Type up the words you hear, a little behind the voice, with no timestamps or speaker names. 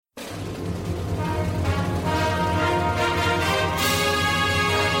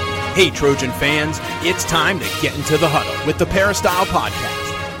Hey, Trojan fans, it's time to get into the huddle with the Peristyle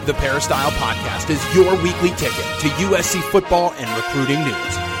Podcast. The Peristyle Podcast is your weekly ticket to USC football and recruiting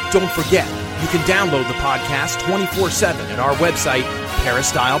news. Don't forget, you can download the podcast 24/7 at our website,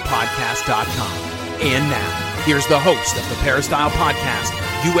 peristylepodcast.com. And now, here's the host of the Peristyle Podcast,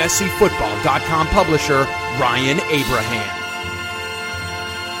 USCFootball.com publisher, Ryan Abraham.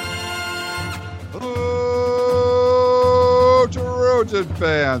 Trojan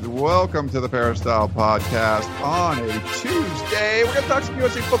fans, welcome to the Peristyle Podcast on a Tuesday. We're going to talk some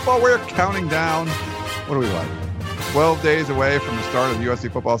USC football. We're counting down, what do we like, 12 days away from the start of the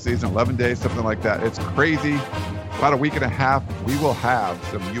USC football season, 11 days, something like that. It's crazy. About a week and a half, we will have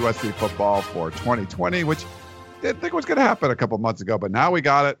some USC football for 2020, which I didn't think was going to happen a couple months ago, but now we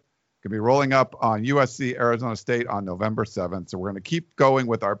got it. Going to be rolling up on USC Arizona State on November 7th. So we're going to keep going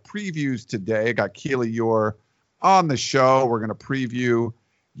with our previews today. I got Keely Yor on the show. We're going to preview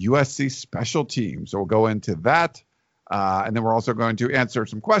USC special teams. So we'll go into that. And then we're also going to answer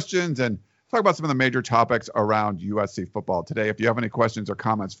some questions and talk about some of the major topics around USC football today. If you have any questions or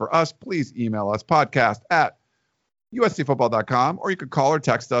comments for us, please email us podcast@uscfootball.com, or you could call or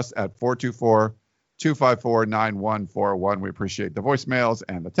text us at 424-254-9141. We appreciate the voicemails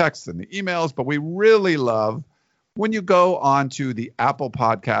and the texts and the emails, but we really love when you go onto the Apple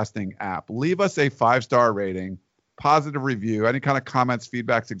Podcasting app. Leave us a 5-star rating, positive review, any kind of comments,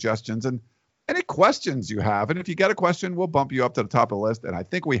 feedback, suggestions, and any questions you have. And if you get a question, we'll bump you up to the top of the list. And I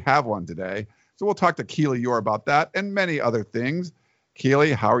think we have one today. So we'll talk to Keely Yor about that and many other things.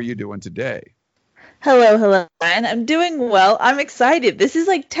 Keely, how are you doing today? Hello, Ryan. I'm doing well. I'm excited. This is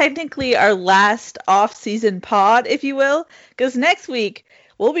like technically our last off-season pod, if you will, because next week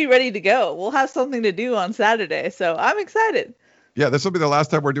we'll be ready to go. We'll have something to do on Saturday. So I'm excited. Yeah, this will be the last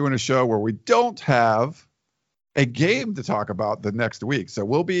time we're doing a show where we don't have a game to talk about the next week. So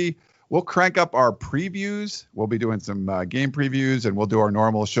we'll crank up our previews. We'll be doing some game previews, and we'll do our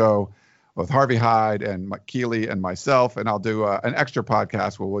normal show with Harvey Hyde and Keely and myself. And I'll do an extra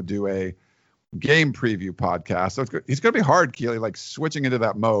podcast where we'll do a game preview podcast. So it's going to be hard, Keely, like switching into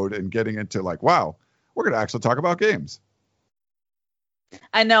that mode and getting into like, wow, we're going to actually talk about games.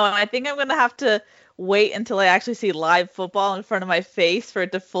 I know. I think I'm going to have to wait until I actually see live football in front of my face for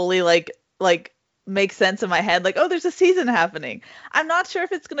it to fully like make sense in my head. Like, oh, there's a season happening. I'm not sure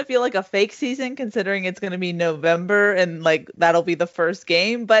if it's going to feel like a fake season considering it's going to be November and like that'll be the first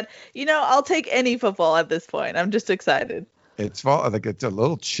game. But, you know, I'll take any football at this point. I'm just excited. It's fall. Like it's a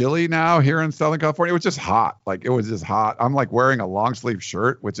little chilly now here in Southern California. It was just hot. Like it was just hot. I'm like wearing a long sleeve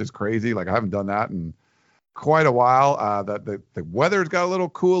shirt, which is crazy. Like I haven't done that in quite a while. The weather's got a little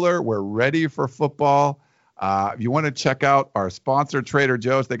cooler. We're ready for football. If you want to check out our sponsor, Trader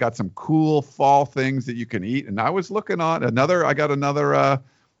Joe's, they got some cool fall things that you can eat. And I was looking on I got another, I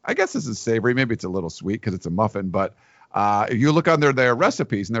guess this is savory. Maybe it's a little sweet because it's a muffin. But if you look under their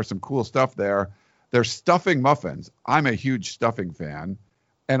recipes, and there's some cool stuff there, they're stuffing muffins. I'm a huge stuffing fan.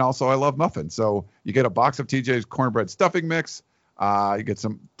 And also I love muffins. So you get a box of TJ's cornbread stuffing mix. You get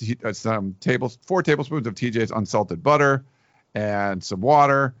some 4 tablespoons of TJ's unsalted butter and some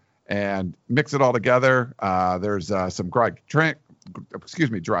water, and mix it all together. There's some dried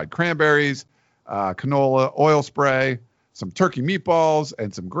cranberries, canola, oil spray, some turkey meatballs,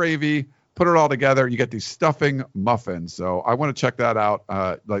 and some gravy. Put it all together. You get these stuffing muffins. So I want to check that out.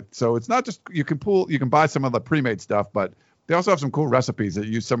 So it's not just you can buy some of the pre-made stuff, but they also have some cool recipes that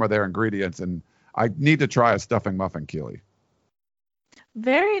use some of their ingredients. And I need to try a stuffing muffin, Keely.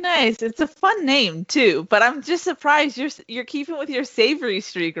 Very nice. It's a fun name too, but I'm just surprised you're keeping with your savory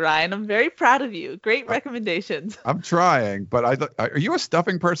streak, Ryan. I'm very proud of you. Great recommendations. I'm trying, but are you a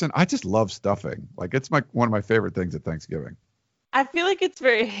stuffing person? I just love stuffing. Like it's one of my favorite things at Thanksgiving. I feel like it's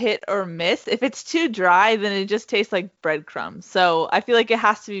very hit or miss. If it's too dry, then it just tastes like breadcrumbs. So I feel like it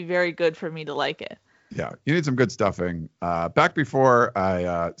has to be very good for me to like it. Yeah, you need some good stuffing. Back before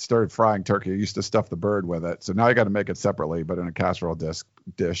I started frying turkey, I used to stuff the bird with it. So now I got to make it separately, but in a casserole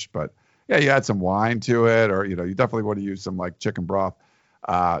dish. But yeah, you add some wine to it, or you definitely want to use some like chicken broth.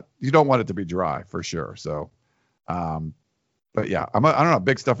 You don't want it to be dry for sure. So, but yeah, I don't know,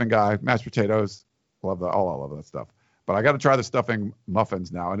 big stuffing guy. Mashed potatoes, love all of that stuff. But I got to try the stuffing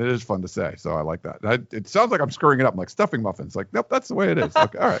muffins now, and it is fun to say. So I like that. It sounds like I'm screwing it up. I'm like stuffing muffins. Like, nope, that's the way it is.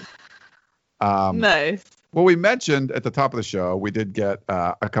 Okay, all right. Nice. Well, we mentioned at the top of the show, we did get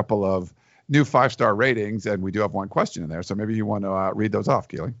a couple of new 5-star ratings, and we do have one question in there. So maybe you want to read those off,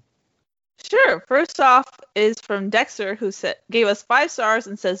 Keely. Sure. First off is from Dexter, who gave us 5 stars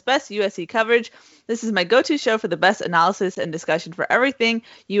and says, best USC coverage. This is my go-to show for the best analysis and discussion for everything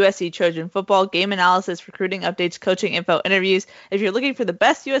USC Trojan football, game analysis, recruiting updates, coaching info, interviews. If you're looking for the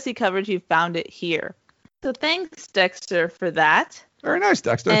best USC coverage, you've found it here. So thanks, Dexter, for that. Very nice,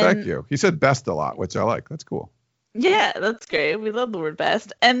 Dexter. Thank you. He said best a lot, which I like. That's cool. Yeah, that's great. We love the word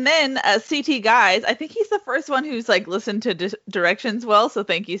best. And then CT Guys, I think he's the first one who's like listened to directions well. So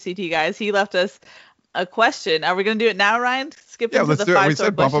thank you, CT Guys. He left us a question. Are we going to do it now, Ryan? Skip into the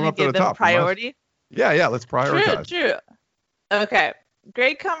 5-star question and give them priority? Yeah, let's prioritize. True. Okay.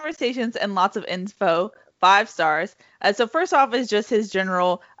 Great conversations and lots of info. 5 stars. So first off is just his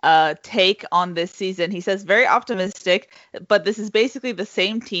general take on this season. He says, very optimistic, but this is basically the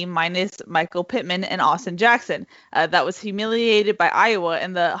same team minus Michael Pittman and Austin Jackson that was humiliated by Iowa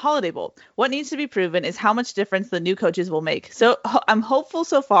in the Holiday Bowl. What needs to be proven is how much difference the new coaches will make. So I'm hopeful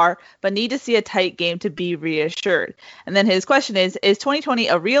so far, but need to see a tight game to be reassured. And then his question is 2020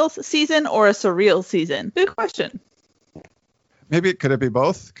 a real season or a surreal season? Good question. Maybe could it be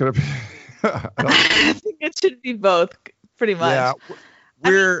both? Could it be? I think it should be both, pretty much. Yeah,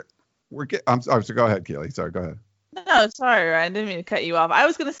 we're getting. I'm sorry. Go ahead, Keely. Sorry, go ahead. No, sorry, Ryan. I didn't mean to cut you off. I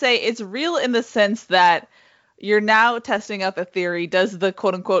was going to say it's real in the sense that you're now testing up a theory. Does the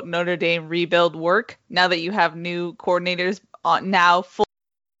quote unquote Notre Dame rebuild work now that you have new coordinators now full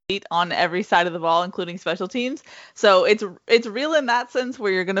on every side of the ball, including special teams? So it's real in that sense where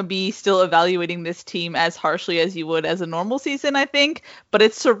you're going to be still evaluating this team as harshly as you would as a normal season, I think. But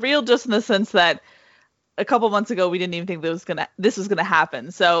it's surreal just in the sense that a couple months ago we didn't even think this was gonna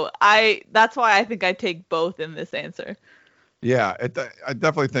happen. So that's why I think I take both in this answer. Yeah, I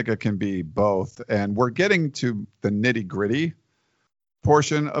definitely think it can be both, and we're getting to the nitty gritty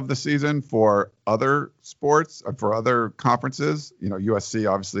portion of the season for other sports, for other conferences. You know,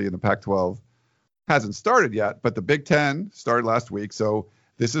 USC obviously in the Pac-12 hasn't started yet, but the Big Ten started last week. So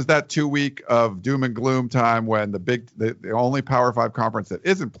this is that 2 week of doom and gloom time when the only Power 5 conference that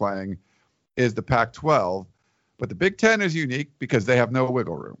isn't playing is the Pac-12. But the Big Ten is unique because they have no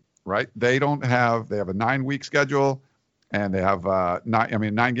wiggle room, right? They have a 9-week schedule, and they have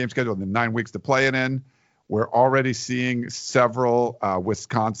 9-game schedule and then 9 weeks to play it in. We're already seeing several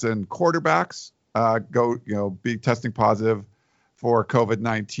Wisconsin quarterbacks be testing positive for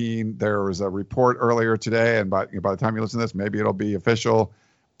COVID-19. There was a report earlier today, and by the time you listen to this, maybe it'll be official,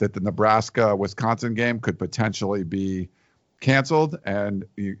 that the Nebraska-Wisconsin game could potentially be canceled. And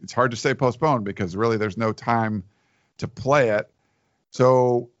it's hard to say postponed because really there's no time to play it.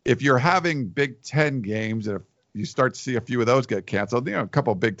 So if you're having Big Ten games, and if you start to see a few of those get canceled, a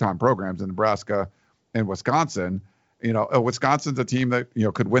couple of big-time programs in Nebraska and Wisconsin, Wisconsin's a team that,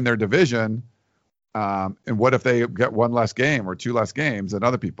 could win their division. And what if they get one less game or 2 less games than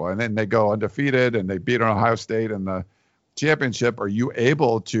other people? And then they go undefeated and they beat Ohio State in the championship. Are you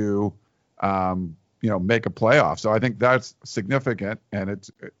able to, make a playoff? So I think that's significant. And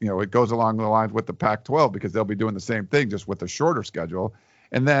it's, it goes along the lines with the Pac-12 because they'll be doing the same thing, just with a shorter schedule.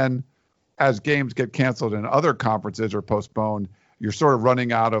 And then as games get canceled in other conferences or postponed, you're sort of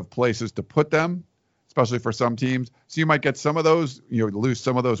running out of places to put them, especially for some teams. So you might get some of those, lose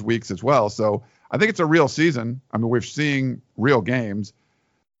some of those weeks as well. So I think it's a real season. I mean, we're seeing real games,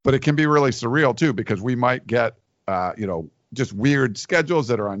 but it can be really surreal too, because we might get, just weird schedules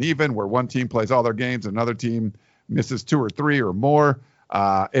that are uneven where one team plays all their games, another team misses 2 or 3 or more.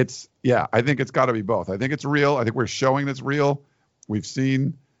 I think it's got to be both. I think it's real. I think we're showing it's real. We've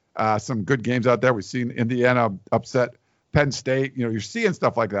seen some good games out there. We've seen Indiana upset Penn State. You're seeing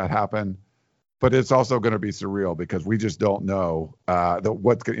stuff like that happen. But it's also going to be surreal because we just don't know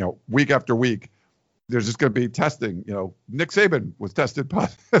week after week, there's just going to be testing. Nick Saban was tested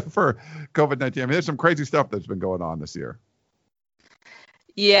positive for COVID-19. I mean, there's some crazy stuff that's been going on this year.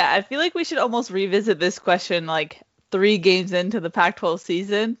 Yeah, I feel like we should almost revisit this question like 3 games into the Pac-12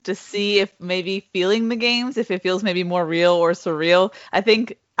 season to see if maybe feeling the games, if it feels maybe more real or surreal. I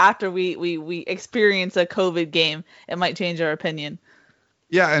think after we experience a COVID game, it might change our opinion.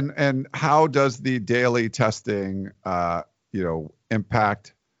 Yeah, and how does the daily testing,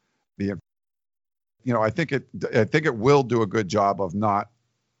 impact the? I think it will do a good job of not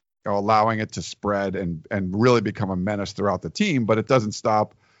allowing it to spread and really become a menace throughout the team. But it doesn't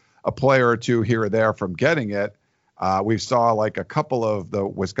stop a player or two here or there from getting it. We saw like a couple of the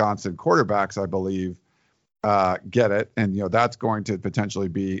Wisconsin quarterbacks, I believe, get it, and that's going to potentially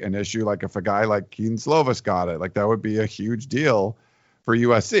be an issue. Like if a guy like Keaton Slovis got it, like that would be a huge deal for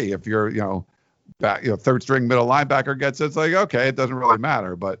USC. If you're, third string middle linebacker gets it, it's like, okay, it doesn't really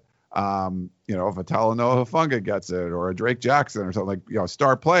matter. But, if a Talanoa Hufanga gets it or a Drake Jackson or something, like,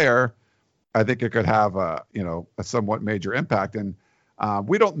 star player, I think it could have a somewhat major impact. And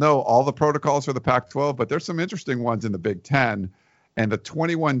we don't know all the protocols for the Pac-12, but there's some interesting ones in the Big Ten. And the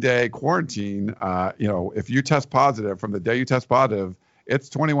 21-day quarantine, if you test positive from the day you test positive, it's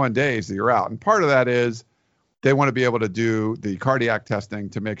 21 days that you're out. And part of that is they want to be able to do the cardiac testing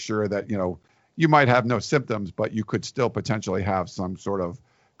to make sure that, you might have no symptoms, but you could still potentially have some sort of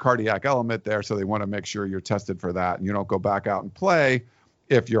cardiac element there. So they want to make sure you're tested for that and you don't go back out and play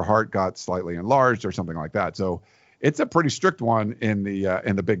if your heart got slightly enlarged or something like that. So it's a pretty strict one in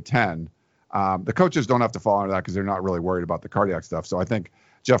the Big Ten. The coaches don't have to fall under that because they're not really worried about the cardiac stuff. So I think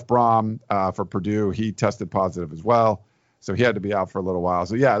Jeff Brom for Purdue, he tested positive as well. So he had to be out for a little while.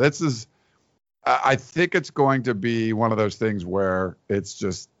 So yeah, I think it's going to be one of those things where it's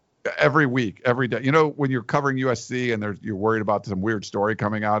just every week, every day. When you're covering USC and you're worried about some weird story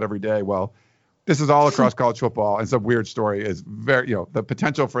coming out every day. Well, this is all across college football, and some weird story is very, the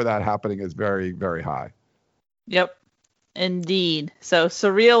potential for that happening is very, very high. Yep, indeed. So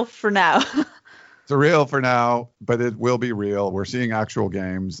surreal for now. Surreal for now, but it will be real. We're seeing actual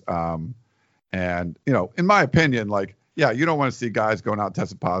games. And, in my opinion, you don't want to see guys going out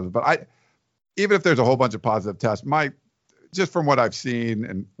tested positive, but even if there's a whole bunch of positive tests, just from what I've seen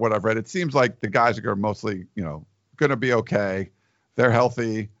and what I've read, it seems like the guys are mostly, going to be okay. They're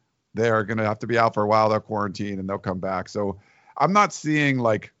healthy. They're going to have to be out for a while. They're quarantined and they'll come back. So I'm not seeing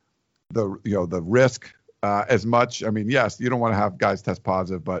the risk as much. I mean, yes, you don't want to have guys test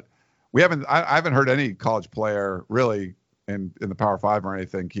positive, but I haven't heard any college player really in the Power 5 or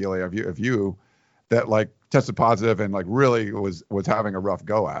anything, Keely, of you that tested positive and really was having a rough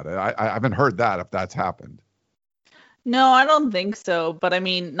go at it. I haven't heard that if that's happened. No, I don't think so. But I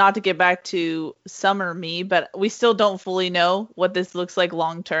mean, not to get back to summer me, but we still don't fully know what this looks like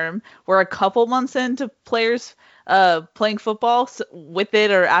long term. We're a couple months into players playing football with it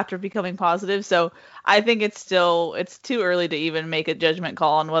or after becoming positive. So I think it's too early to even make a judgment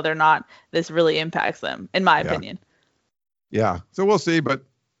call on whether or not this really impacts them, in my opinion. Yeah. So we'll see. But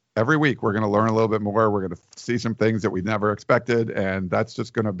every week we're going to learn a little bit more. We're going to see some things that we never expected. And that's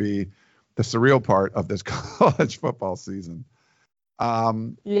just going to be the surreal part of this college football season.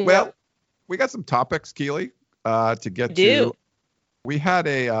 Well, we got some topics, Keely, to get to. We had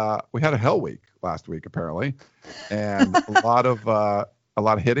a hell week last week, apparently, and a lot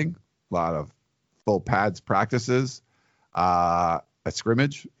of hitting, a lot of full pads practices, a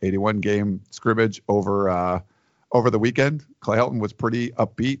scrimmage, 81 game scrimmage over the weekend. Clay Helton was pretty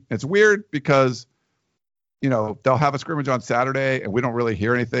upbeat. It's weird because they'll have a scrimmage on Saturday and we don't really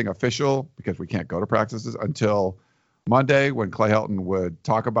hear anything official because we can't go to practices until Monday when Clay Helton would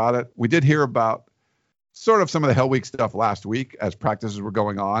talk about it. We did hear about sort of some of the Hell Week stuff last week as practices were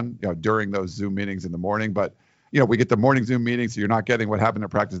going on, during those Zoom meetings in the morning. But, we get the morning Zoom meetings, so you're not getting what happened in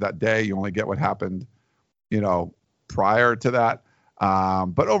practice that day. You only get what happened, prior to that.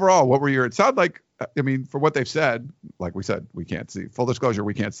 But overall, it sounded like, for what they've said, like we said, we can't see. Full disclosure,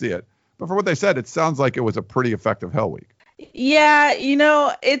 we can't see it. But for what they said, it sounds like it was a pretty effective Hell Week. Yeah,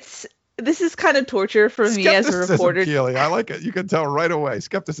 this is kind of torture for me as a reporter. Keely, I like it. You can tell right away.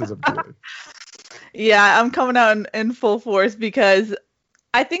 Skepticism, Keely. Yeah, I'm coming out in full force because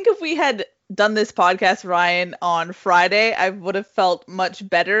I think if we had done this podcast, Ryan, on Friday, I would have felt much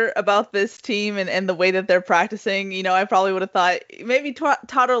better about this team and the way that they're practicing. I probably would have thought maybe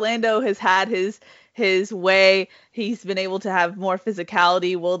Todd Orlando has had his way. He's been able to have more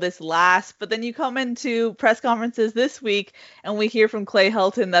physicality. Will this last? But then you come into press conferences this week and we hear from Clay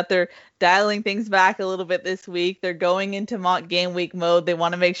Helton that they're dialing things back a little bit this week. They're going into mock game week mode. They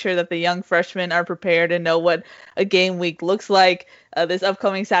want to make sure that the young freshmen are prepared and know what a game week looks like. This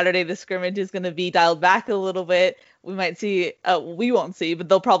upcoming Saturday, the scrimmage is going to be dialed back a little bit. We might see, we won't see, but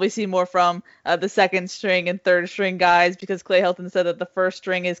they'll probably see more from the second string and third string guys because Clay Helton said that the first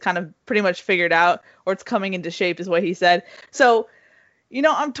string is kind of pretty much figured out or it's coming into shape is what he said. So,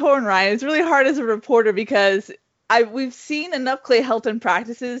 I'm torn, Ryan. It's really hard as a reporter because we've seen enough Clay Helton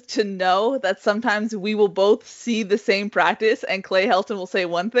practices to know that sometimes we will both see the same practice and Clay Helton will say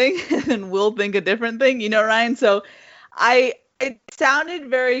one thing and we'll think a different thing, Ryan? So it sounded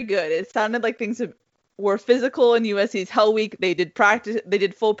very good. It sounded like things were physical in USC's Hell Week. They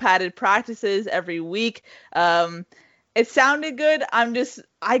did full padded practices every week. It sounded good.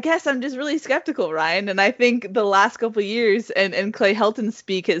 I guess I'm just really skeptical, Ryan. And I think the last couple of years and Clay Helton's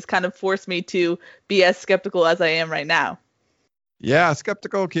speak has kind of forced me to be as skeptical as I am right now. Yeah,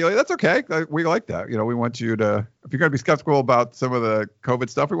 skeptical, Keely. That's okay. We like that. We want you to, if you're going to be skeptical about some of the COVID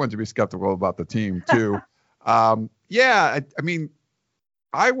stuff, we want you to be skeptical about the team too. I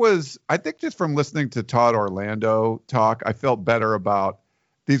think just from listening to Todd Orlando talk, I felt better about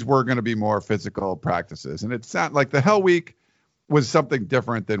these were going to be more physical practices. And it sounded like the Hell Week was something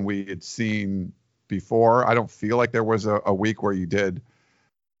different than we had seen before. I don't feel like there was a week where you did,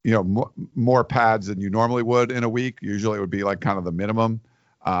 more pads than you normally would in a week. Usually it would be like kind of the minimum.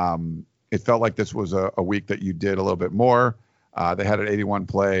 It felt like this was a week that you did a little bit more. They had an 81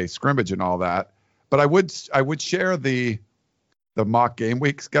 play scrimmage and all that. But I would share the mock game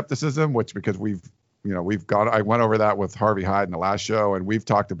week skepticism, which because I went over that with Harvey Hyde in the last show, and we've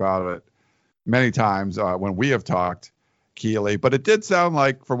talked about it many times when we have talked, Keely. But it did sound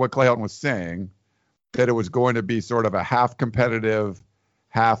like, from what Clay Helton was saying, that it was going to be sort of a half competitive,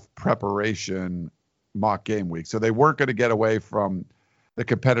 half preparation mock game week. So they weren't going to get away from the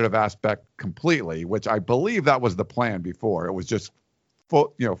competitive aspect completely, which I believe that was the plan before. It was just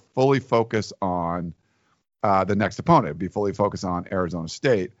fully focus on the next opponent. It'd be fully focused on Arizona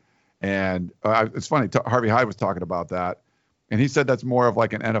State. And it's funny, Harvey Hyde was talking about that, and he said that's more of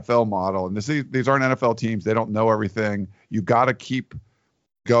like an NFL model. And these aren't NFL teams. They don't know everything. You got to keep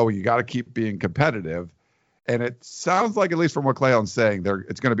going. You got to keep being competitive. And it sounds like, at least from what Clay Helton's saying,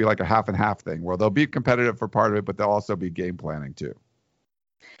 it's going to be like a half and half thing where they'll be competitive for part of it, but they'll also be game planning too.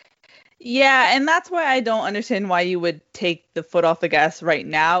 Yeah, and that's why I don't understand why you would take the foot off the gas right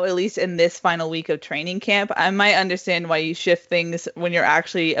now, at least in this final week of training camp. I might understand why you shift things when you're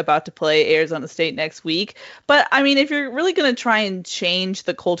actually about to play Arizona State next week. But, I mean, if you're really going to try and change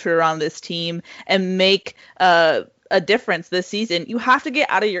the culture around this team and make a difference this season, you have to get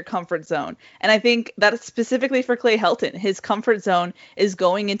out of your comfort zone. And I think that's specifically for Clay Helton. His comfort zone is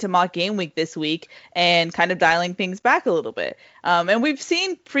going into mock game week this week and kind of dialing things back a little bit. And we've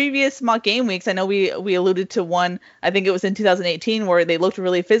seen previous mock game weeks. I know we alluded to one, I think it was in 2018, where they looked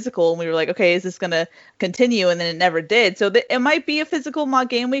really physical and we were like, okay, is this going to continue? And then it never did. So it might be a physical mock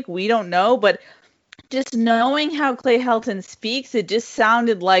game week. We don't know, but just knowing how Clay Helton speaks, it just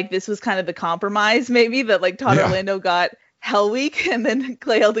sounded like this was kind of the compromise, maybe, that like Todd Orlando got Hell Week and then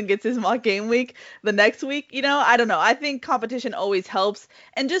Clay Helton gets his mock game week the next week. I don't know. I think competition always helps.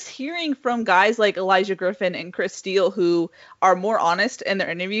 And just hearing from guys like Elijah Griffin and Chris Steele, who are more honest in their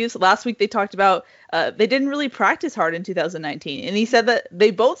interviews. Last week they talked about they didn't really practice hard in 2019. And he said that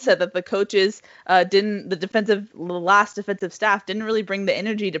they both said that the coaches the last defensive staff didn't really bring the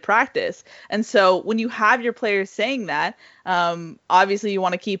energy to practice. And so when you have your players saying that, obviously you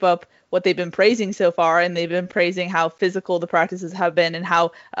want to keep up what they've been praising so far, and they've been praising how physical the practices have been and how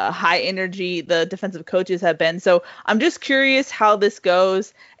high energy the defensive coaches have been. So I'm just curious how this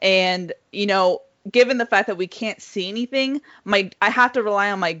goes. And, given the fact that we can't see anything, I have to rely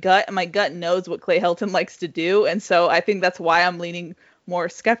on my gut, and my gut knows what Clay Helton likes to do. And so I think that's why I'm leaning more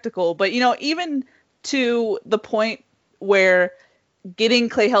skeptical. But, even to the point where getting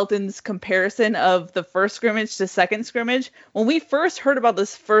Clay Helton's comparison of the first scrimmage to second scrimmage, when we first heard about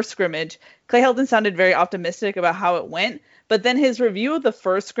this first scrimmage, Clay Helton sounded very optimistic about how it went. But then his review of the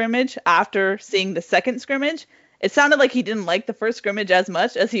first scrimmage after seeing the second scrimmage, it sounded like he didn't like the first scrimmage as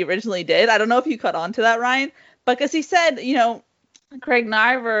much as he originally did. I don't know if you caught on to that, Ryan, because he said, Craig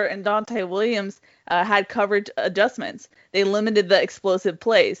Niver and Dante Williams had coverage adjustments. They limited the explosive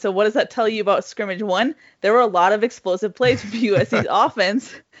plays. So what does that tell you about scrimmage one? There were a lot of explosive plays from USC's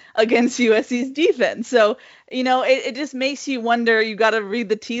offense against USC's defense. So, it just makes you wonder. You got to read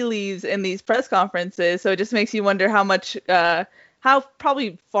the tea leaves in these press conferences. So it just makes you wonder how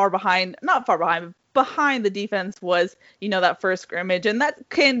probably behind the defense was, that first scrimmage. And that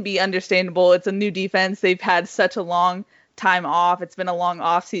can be understandable. It's a new defense. They've had such a long time off. It's been a long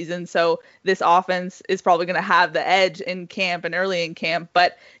off season. So this offense is probably going to have the edge in camp and early in camp.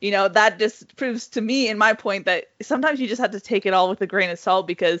 But, that just proves to me, in my point, that sometimes you just have to take it all with a grain of salt,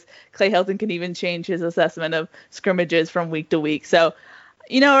 because Clay Helton can even change his assessment of scrimmages from week to week. So,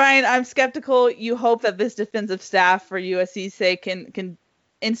 Ryan, I'm skeptical. You hope that this defensive staff, for USC's sake, can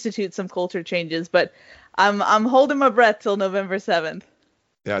institute some culture changes, but I'm holding my breath till November 7th.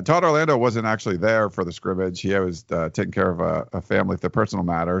 Yeah, Todd Orlando wasn't actually there for the scrimmage. He was taking care of a family, the personal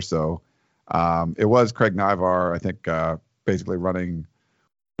matter. So it was Craig Nivar, I think, basically running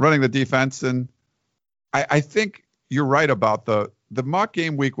the defense. And I think you're right about the mock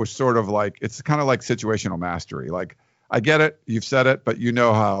game week was sort of like, it's kind of like situational mastery. Like, I get it, you've said it, but you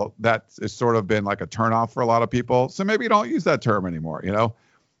know how that has sort of been like a turnoff for a lot of people. So maybe you don't use that term anymore,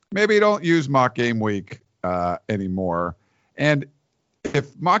 Maybe you don't use mock game week anymore. And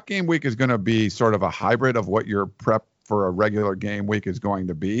if mock game week is going to be sort of a hybrid of what your prep for a regular game week is going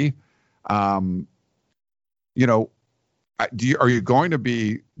to be, are you going to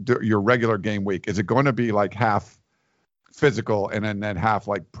be your regular game week? Is it going to be like half physical and then half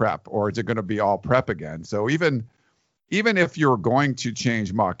like prep, or is it going to be all prep again? So even even if you're going to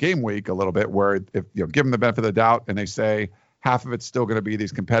change mock game week a little bit, where if give them the benefit of the doubt and they say half of it's still going to be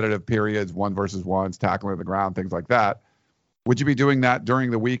these competitive periods, 1-versus-1s, tackling to the ground, things like that, would you be doing that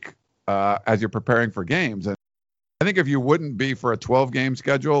during the week as you're preparing for games? And I think if you wouldn't be for a 12-game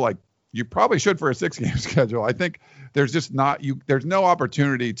schedule, like you probably should for a 6-game schedule. I think there's just there's no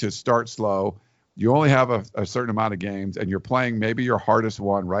opportunity to start slow. You only have a certain amount of games, and you're playing maybe your hardest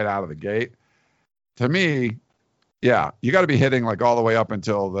one right out of the gate. To me, yeah, you got to be hitting like all the way up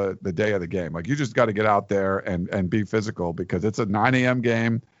until the day of the game. Like you just got to get out there and be physical, because it's a 9 a.m.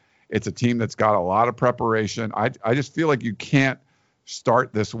 game. It's a team that's got a lot of preparation. I just feel like you can't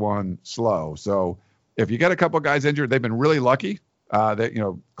start this one slow. So if you get a couple guys injured, they've been really lucky that,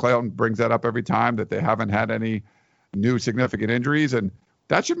 Clay Helton brings that up every time, that they haven't had any new significant injuries. And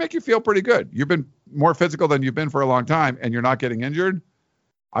that should make you feel pretty good. You've been more physical than you've been for a long time, and you're not getting injured.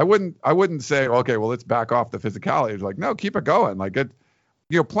 I wouldn't say, okay, well, let's back off the physicality. It's like, no, keep it going. Like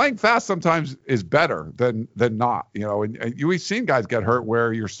playing fast sometimes is better than not, and we've seen guys get hurt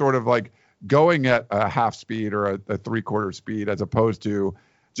where you're sort of like going at a half speed or a 3/4 speed, as opposed to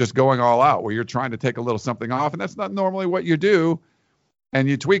just going all out, where you're trying to take a little something off. And that's not normally what you do. And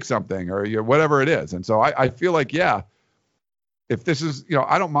you tweak something or whatever it is. And so I feel like, yeah, if this is,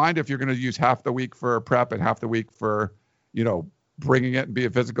 I don't mind if you're going to use half the week for prep and half the week for, bringing it and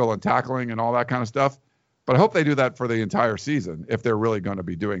being physical and tackling and all that kind of stuff. But I hope they do that for the entire season, if they're really going to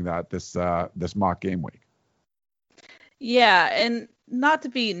be doing that this mock game week. Yeah, and not to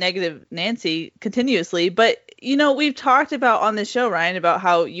be negative Nancy continuously, but we've talked about on this show, Ryan, about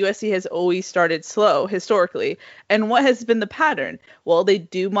how USC has always started slow historically. And what has been the pattern? Well, they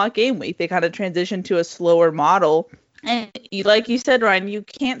do mock game week. They kind of transition to a slower model. And like you said, Ryan, you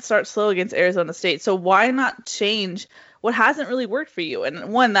can't start slow against Arizona State. So why not change what hasn't really worked for you?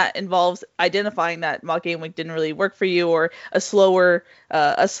 And one that involves identifying that mock game week didn't really work for you, or a slower,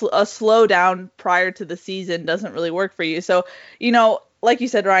 a slowdown prior to the season doesn't really work for you. So, like you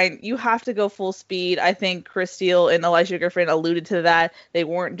said, Ryan, you have to go full speed. I think Chris Steele and Elijah Griffin alluded to that. They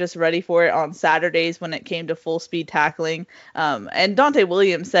weren't just ready for it on Saturdays when it came to full speed tackling. And Dante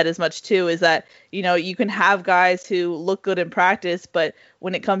Williams said as much too, is that, you can have guys who look good in practice, but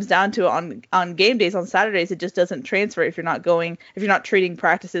when it comes down to it on game days, on Saturdays, it just doesn't transfer if you're not treating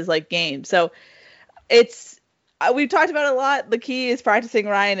practices like games. So we've talked about it a lot. The key is practicing,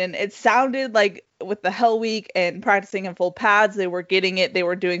 Ryan, and it sounded like with the Hell Week and practicing in full pads, they were getting it. They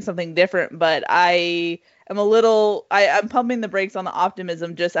were doing something different, but I'm pumping the brakes on the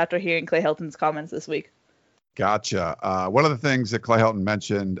optimism just after hearing Clay Helton's comments this week. Gotcha. One of the things that Clay Helton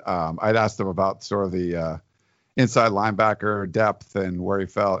mentioned, I'd asked him about sort of the inside linebacker depth and where he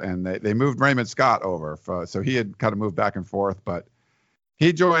felt, and they moved Raymond Scott over. So he had kind of moved back and forth, but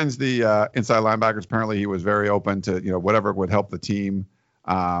he joins the inside linebackers. Apparently he was very open to, whatever would help the team.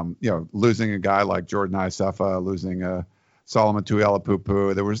 Losing a guy like Jordan Iosefa, losing Solomon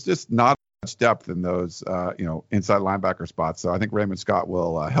Tuilapupu, there was just not much depth in those, inside linebacker spots. So I think Raymond Scott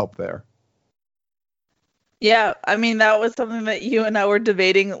will help there. Yeah, I mean, that was something that you and I were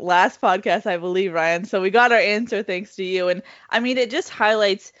debating last podcast, I believe, Ryan. So we got our answer thanks to you. And I mean, it just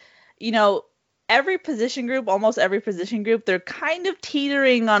highlights, almost every position group, they're kind of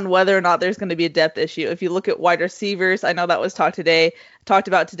teetering on whether or not there's going to be a depth issue. If you look at wide receivers, I know that was talked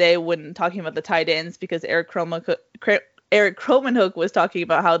about today when talking about the tight ends, because Eric Kromenhoek was talking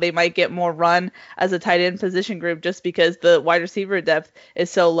about how they might get more run as a tight end position group just because the wide receiver depth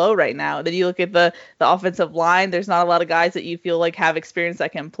is so low right now. Then you look at the offensive line, there's not a lot of guys that you feel like have experience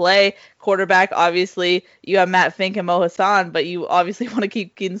that can play. Quarterback, obviously, you have Matt Fink and Mo Hassan, but you obviously want to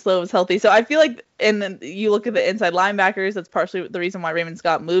keep Keaton Slovis healthy. So I feel like, and then you look at the inside linebackers, that's partially the reason why Raymond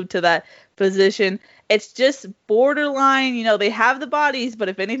Scott moved to that position. It's just borderline, they have the bodies, but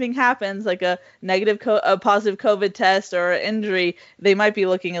if anything happens, like a positive COVID test or an injury, they might be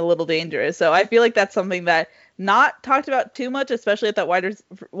looking a little dangerous. So I feel like that's something that not talked about too much, especially at that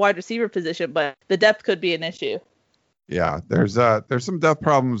wide receiver position, but the depth could be an issue. Yeah, there's some depth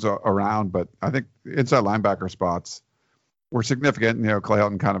problems around, but I think inside linebacker spots were significant. Clay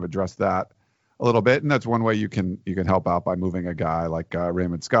Helton kind of addressed that a little bit, and that's one way you can help out by moving a guy like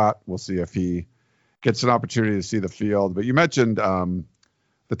Raymond Scott. We'll see if he gets an opportunity to see the field. But you mentioned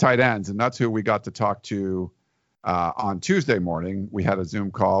the tight ends, and that's who we got to talk to on Tuesday morning. We had a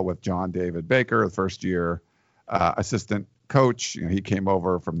Zoom call with John David Baker, the first-year assistant coach. He came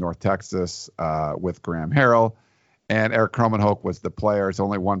over from North Texas with Graham Harrell. And Eric Kromenhoek was the players.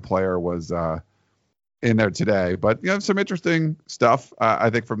 Only one player was in there today. But, some interesting stuff, I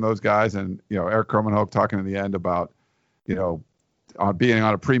think, from those guys. And, Eric Kromenhoek talking in the end about, being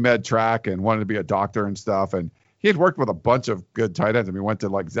on a pre-med track and wanting to be a doctor and stuff. And he had worked with a bunch of good tight ends. I mean, he went to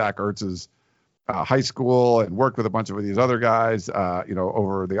like Zach Ertz's high school and worked with a bunch of these other guys,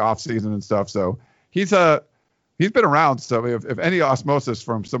 over the off season and stuff. So he's been around. So if any osmosis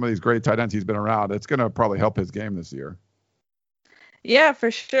from some of these great tight ends he's been around, it's going to probably help his game this year. Yeah, for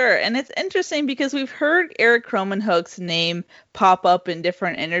sure. And it's interesting because we've heard Eric Cromanhook's name pop up in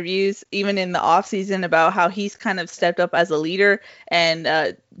different interviews, even in the offseason, about how he's kind of stepped up as a leader.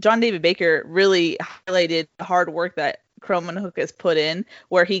 And John David Baker really highlighted the hard work that Cromanhook has put in,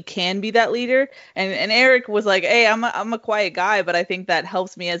 where he can be that leader. And Eric was like, hey, I'm a quiet guy, but I think that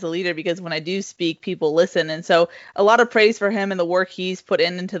helps me as a leader because when I do speak, people listen. And so a lot of praise for him and the work he's put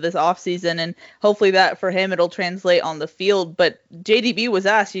into this offseason. And hopefully that for him, it'll translate on the field. But JDB was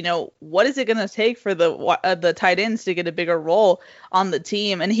asked, what is it going to take for the tight ends to get a bigger role on the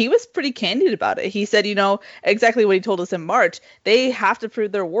team? And he was pretty candid about it. He said, exactly what he told us in March. They have to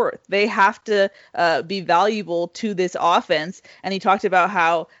prove their worth. They have to be valuable to this offense. And he talked about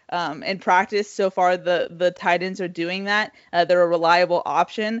how in practice so far the tight ends are doing that. They're a reliable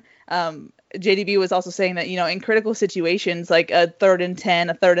option. JDB was also saying that, in critical situations like a 3rd and 10,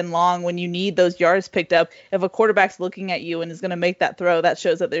 a 3rd and long, when you need those yards picked up, if a quarterback's looking at you and is going to make that throw, that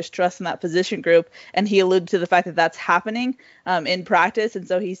shows that there's trust in that position group. And he alluded to the fact that that's happening in practice. And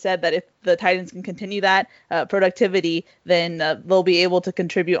so he said that if the tight ends can continue that productivity, then they'll be able to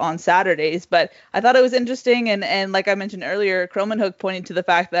contribute on Saturdays. But I thought it was interesting. And like I mentioned earlier, Cromanhook pointed to the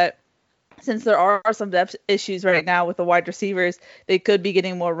fact that since there are some depth issues right now with the wide receivers, they could be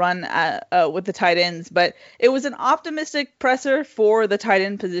getting more run with the tight ends. But it was an optimistic presser for the tight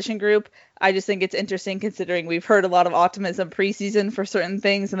end position group. I just think it's interesting considering we've heard a lot of optimism preseason for certain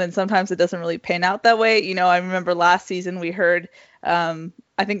things, and then sometimes it doesn't really pan out that way. I remember last season we heard,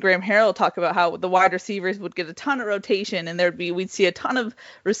 I think Graham Harrell talk about how the wide receivers would get a ton of rotation, and we'd see a ton of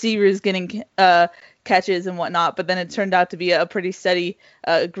receivers getting catches and whatnot, but then it turned out to be a pretty steady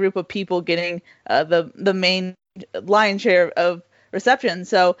group of people getting the main lion's share of reception.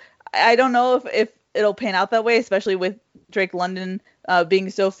 So I don't know if it'll pan out that way, especially with Drake London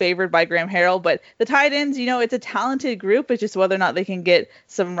being so favored by Graham Harrell. But the tight ends, it's a talented group. It's just whether or not they can get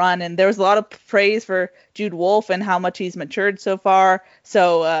some run. And there was a lot of praise for Jude Wolfe and how much he's matured so far.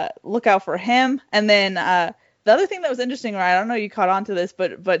 So look out for him. And then the other thing that was interesting, Ryan, I don't know if you caught on to this,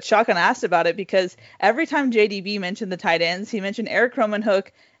 but Shotgun asked about it because every time JDB mentioned the tight ends, he mentioned Eric Cromanhook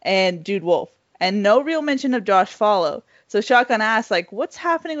and Jude Wolfe, and no real mention of Josh Follow. So Shotgun asked, what's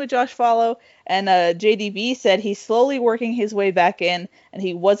happening with Josh Follow? And JDB said he's slowly working his way back in, and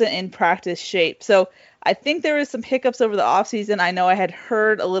he wasn't in practice shape. So I think there was some hiccups over the offseason. I know I had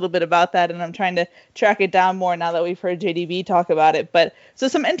heard a little bit about that, and I'm trying to track it down more now that we've heard JDB talk about it. But so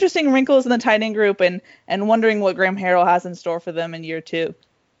some interesting wrinkles in the tight end group, and wondering what Graham Harrell has in store for them in year 2.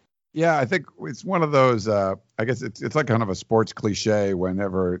 Yeah, I think it's one of those, I guess it's like kind of a sports cliche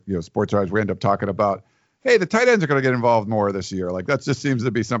whenever, sports writers, we end up talking about, hey, the tight ends are going to get involved more this year. Like that just seems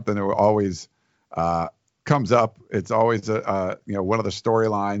to be something that always comes up. It's always, one of the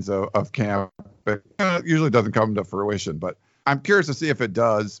storylines of camp. But it usually doesn't come to fruition. But I'm curious to see if it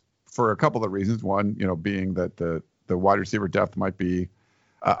does for a couple of reasons. One, being that the wide receiver depth might be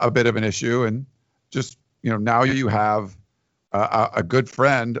a bit of an issue. And just, now you have a good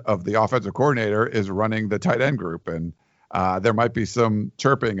friend of the offensive coordinator is running the tight end group. And there might be some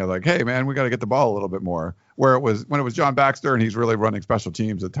chirping of like, hey, man, we got to get the ball a little bit more. Where when it was John Baxter and he's really running special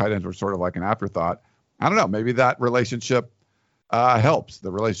teams, the tight ends were sort of like an afterthought. I don't know. Maybe that relationship helps.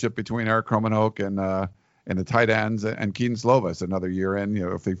 The relationship between Eric Cromanhook and the tight ends and Keaton Slovis another year in,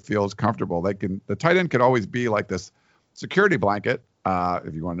 if he feels comfortable, the tight end could always be like this security blanket,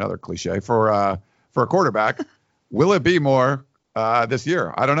 if you want another cliche, for a quarterback. Will it be more this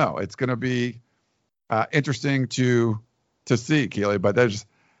year? I don't know. It's going to be interesting to see, Keely, but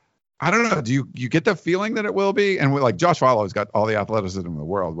I don't know. Do you get the feeling that it will be? And like Josh Follow's got all the athleticism in the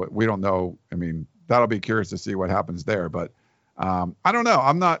world. We don't know. I mean, that'll be curious to see what happens there. But I don't know.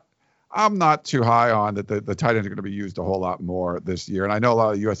 I'm not too high on that the tight ends are going to be used a whole lot more this year. And I know a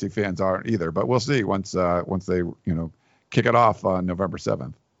lot of USC fans aren't either, but we'll see once they, kick it off on November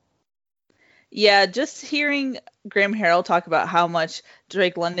 7th. Yeah, just hearing Graham Harrell talk about how much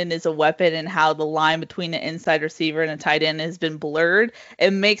Drake London is a weapon and how the line between an inside receiver and a tight end has been blurred,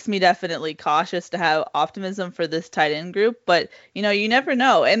 it makes me definitely cautious to have optimism for this tight end group. But, you never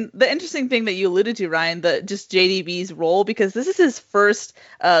know. And the interesting thing that you alluded to, Ryan, just JDB's role, because this is his first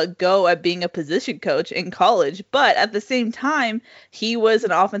go at being a position coach in college. But at the same time, he was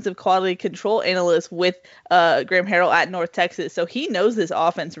an offensive quality control analyst with Graham Harrell at North Texas. So he knows this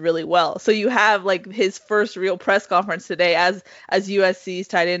offense really well. So you have have like his first real press conference today as USC's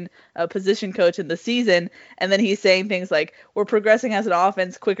tight end position coach in the season, and then he's saying things like, "We're progressing as an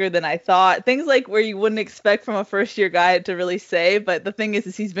offense quicker than I thought." Things like where you wouldn't expect from a first-year guy to really say. But the thing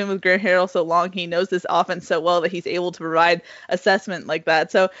is he's been with Graham Harrell so long, he knows this offense so well that he's able to provide assessment like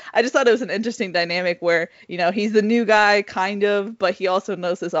that. So I just thought it was an interesting dynamic where, you know, he's the new guy kind of, but he also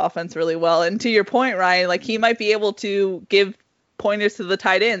knows this offense really well. And to your point, Ryan, like he might be able to give pointers to the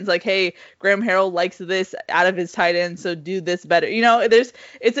tight ends, like, hey, Graham Harrell likes this out of his tight end, so do this better. You know,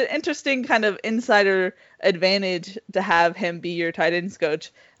 it's an interesting kind of insider advantage to have him be your tight ends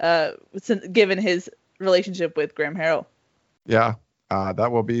coach, given his relationship with Graham Harrell. Yeah,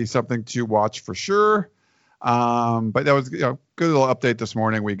 that will be something to watch for sure. But that was, you know, good little update this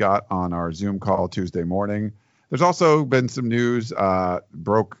morning we got on our Zoom call Tuesday morning. There's also been some news,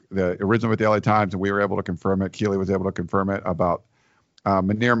 broke originally with the LA Times, and we were able to confirm it. Keely was able to confirm it about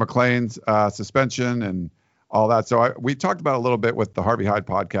Munir McClain's suspension and all that. So we talked about it a little bit with the Harvey Hyde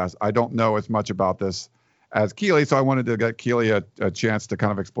podcast. I don't know as much about this as Keely, so I wanted to get Keely a chance to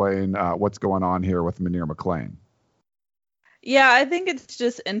kind of explain what's going on here with Munir McClain. Yeah, I think it's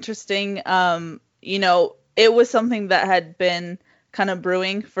just interesting. You know, it was something that had been kind of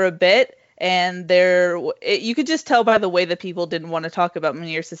brewing for a bit. And you could just tell by the way that people didn't want to talk about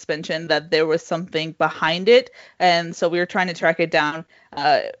Munir's suspension that there was something behind it. And so we were trying to track it down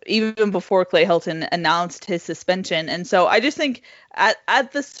even before Clay Helton announced his suspension. And so I just think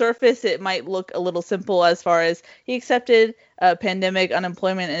at the surface, it might look a little simple as far as he accepted pandemic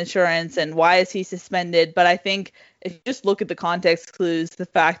unemployment insurance and why is he suspended. But I think if you just look at the context clues, the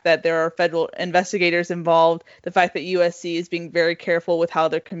fact that there are federal investigators involved, the fact that USC is being very careful with how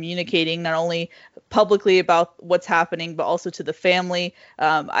they're communicating, not only publicly about what's happening, but also to the family.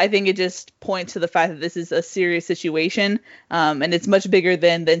 I think it just points to the fact that this is a serious situation, and it's much bigger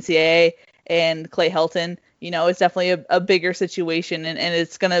than the NCAA and Clay Helton. You know, it's definitely a bigger situation, and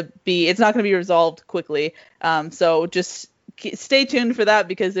it's not going to be resolved quickly. So just stay tuned for that,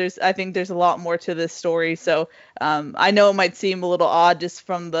 because I think there's a lot more to this story. So I know it might seem a little odd just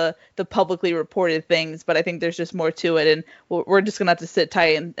from the publicly reported things, but I think there's just more to it, and we're just gonna have to sit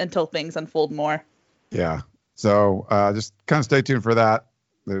tight until things unfold more. Yeah. So just kind of stay tuned for that.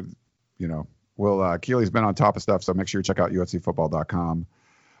 Keely's been on top of stuff, so make sure you check out uscfootball.com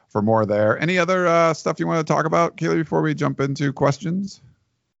for more there. Any other stuff you want to talk about, Keely, before we jump into questions?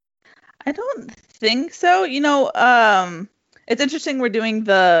 I don't think so. You know, it's interesting we're doing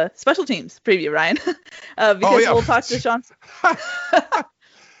the special teams preview, Ryan, because we'll talk to Sean.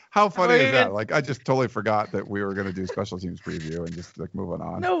 How funny is that? Like, I just totally forgot that we were going to do special teams preview and just like moving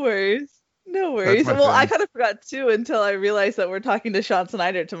on. No worries. Well, I kind of forgot too until I realized that we're talking to Sean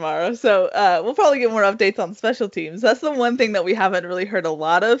Snyder tomorrow. So we'll probably get more updates on special teams. That's the one thing that we haven't really heard a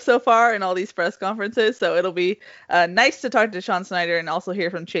lot of so far in all these press conferences. So it'll be nice to talk to Sean Snyder and also hear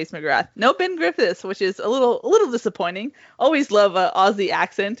from Chase McGrath. No Ben Griffiths, which is a little disappointing. Always love an Aussie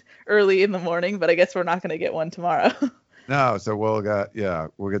accent early in the morning, but I guess we're not going to get one tomorrow. No, so we'll get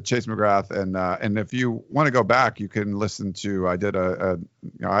Chase McGrath, and if you want to go back, you can listen to. I did I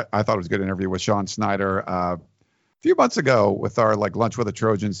thought it was a good interview with Sean Snyder a few months ago with our like Lunch with a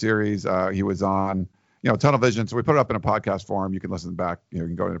Trojan series. He was on Tunnel Vision, so we put it up in a podcast form. You can listen back. You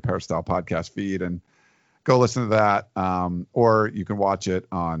can go to the Peristyle podcast feed and go listen to that, or you can watch it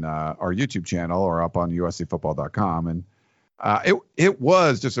on our YouTube channel or up on uscfootball.com. And it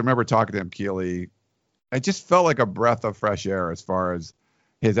was just, I remember talking to him, Keely. It just felt like a breath of fresh air as far as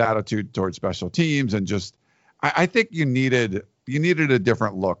his attitude towards special teams, and just I think you needed a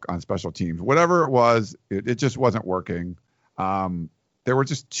different look on special teams. Whatever it was, it just wasn't working. There were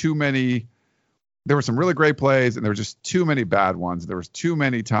just too many. There were some really great plays, and there were just too many bad ones. There was too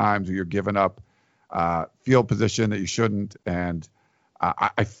many times where you're giving up field position that you shouldn't, and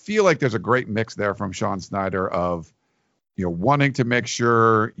I feel like there's a great mix there from Sean Snyder of wanting to make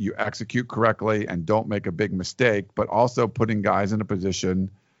sure you execute correctly and don't make a big mistake, but also putting guys in a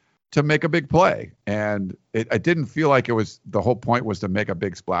position to make a big play. And I didn't feel like it was, the whole point was to make a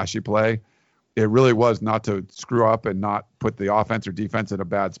big splashy play. It really was not to screw up and not put the offense or defense in a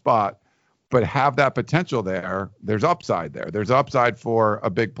bad spot, but have that potential there. There's upside there. There's upside for a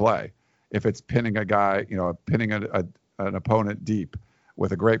big play. If it's pinning a guy, pinning an opponent deep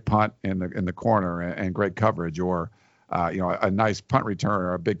with a great punt in the corner and great coverage, or a nice punt return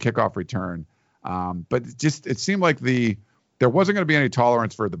or a big kickoff return. But it seemed like there wasn't going to be any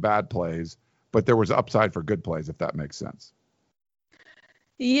tolerance for the bad plays, but there was upside for good plays, if that makes sense.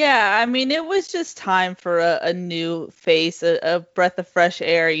 Yeah, I mean, it was just time for a new face, a breath of fresh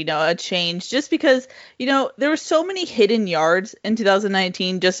air, a change. Just because, there were so many hidden yards in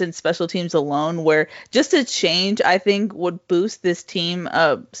 2019 just in special teams alone, where just a change, I think, would boost this team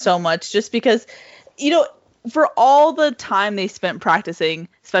so much. Just because, you know, for all the time they spent practicing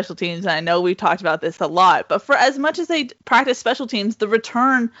special teams, and I know we talked about this a lot, but for as much as they practiced special teams, the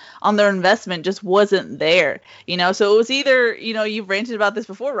return on their investment just wasn't there. So it was either, you've ranted about this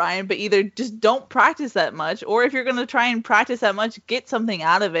before, Ryan, but either just don't practice that much, or if you're going to try and practice that much, get something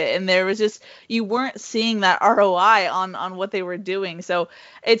out of it. And there was just, you weren't seeing that ROI on what they were doing. So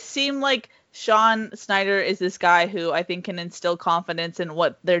it seemed like Sean Snyder is this guy who I think can instill confidence in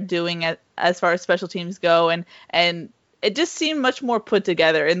what they're doing as far as special teams go. And it just seemed much more put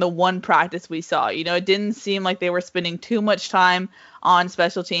together in the one practice we saw. It didn't seem like they were spending too much time on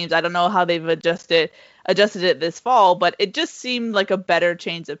special teams. I don't know how they've adjusted it this fall, but it just seemed like a better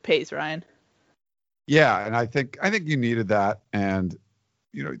change of pace, Ryan. Yeah, and I think you needed that, and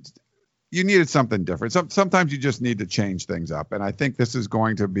you needed something different. Sometimes you just need to change things up, and I think this is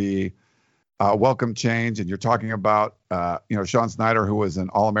going to be a welcome change. And you're talking about Sean Snyder, who was an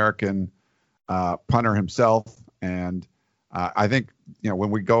All-American punter himself, and I think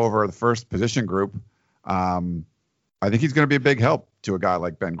when we go over the first position group, I think he's going to be a big help to a guy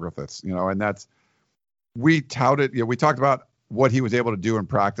like Ben Griffiths. And we touted. We talked about what he was able to do in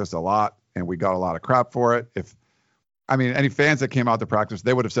practice a lot, and we got a lot of crap for it. Any fans that came out to practice,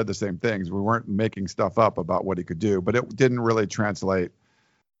 they would have said the same things. We weren't making stuff up about what he could do, but it didn't really translate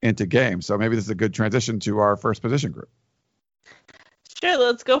into games. So maybe this is a good transition to our first position group. Sure,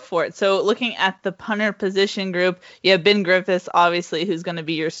 let's go for it. So looking at the punter position group, you have Ben Griffiths, obviously, who's going to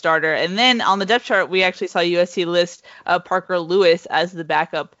be your starter. And then on the depth chart, we actually saw USC list Parker Lewis as the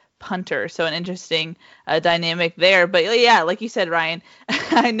backup punter. So an interesting dynamic there. But yeah, like you said, Ryan,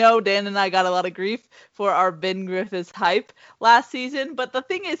 I know Dan and I got a lot of grief for our Ben Griffiths hype last season, but the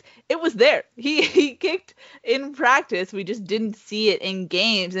thing is, it was there. He kicked in practice. We just didn't see it in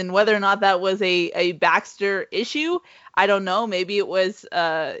games. And whether or not that was a Baxter issue, I don't know. Maybe it was,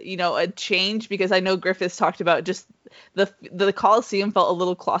 a change, because I know Griffiths talked about just the Coliseum felt a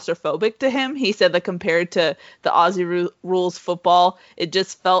little claustrophobic to him. He said that compared to the Aussie rules football, it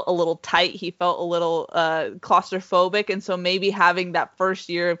just felt a little tight. He felt a little claustrophobic. And so maybe having that first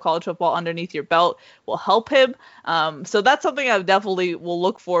year of college football underneath your belt will help him. So that's something I definitely will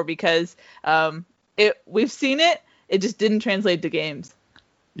look for, because we've seen it. It just didn't translate to games.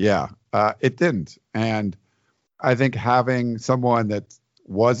 Yeah, it didn't. And I think having someone that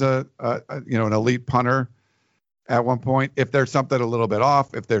was an elite punter at one point, if there's something a little bit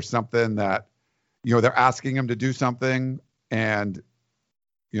off, if there's something that, they're asking him to do something, and,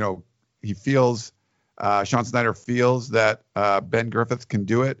 he feels, Sean Snyder feels that Ben Griffiths can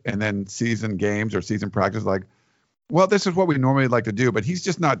do it, and then season games or season practice, like, well, this is what we normally like to do, but he's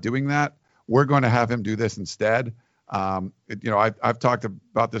just not doing that. We're going to have him do this instead. I've talked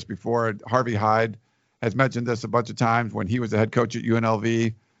about this before. Harvey Hyde has mentioned this a bunch of times. When he was the head coach at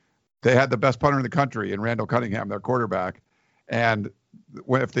UNLV, they had the best punter in the country in Randall Cunningham, their quarterback. And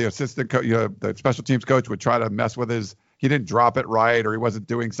if the assistant coach, the special teams coach would try to mess with he didn't drop it right, or he wasn't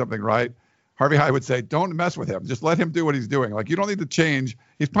doing something right, Harvey Hyde would say, don't mess with him. Just let him do what he's doing. Like, you don't need to change.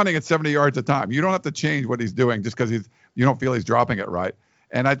 He's punting at 70 yards a time. You don't have to change what he's doing just because you don't feel he's dropping it right.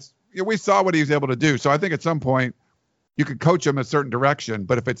 And we saw what he was able to do. So I think at some point you could coach him a certain direction,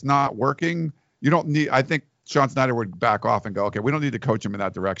 but if it's not working, I think Sean Snyder would back off and go, okay, we don't need to coach him in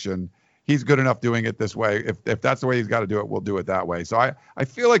that direction. He's good enough doing it this way. If that's the way he's got to do it, we'll do it that way. So I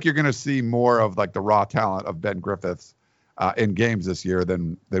feel like you're going to see more of like the raw talent of Ben Griffiths in games this year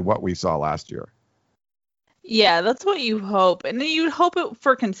than what we saw last year. Yeah, that's what you hope. And then you hope it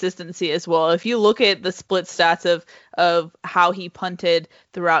for consistency as well. If you look at the split stats of how he punted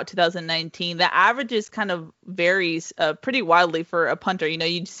throughout 2019, the averages kind of varies pretty wildly for a punter.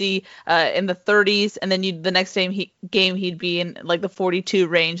 You'd see in the 30s, and then the next game he'd be in like the 42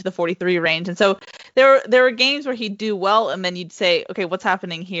 range, the 43 range. And so there were games where he'd do well, and then you'd say, okay, what's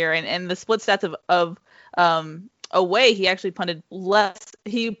happening here? And the split stats of away, he actually punted less.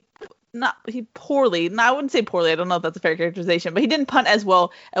 Poorly. No, I wouldn't say poorly. I don't know if that's a fair characterization, but he didn't punt as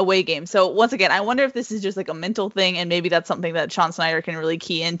well away games. So once again, I wonder if this is just like a mental thing, and maybe that's something that Sean Snyder can really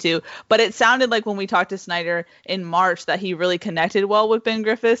key into. But it sounded like when we talked to Snyder in March that he really connected well with Ben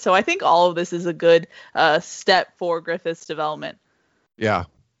Griffiths. So I think all of this is a good step for Griffiths' development. Yeah.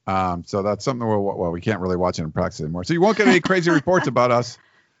 So that's something we can't really watch it in practice anymore. So you won't get any crazy reports about us.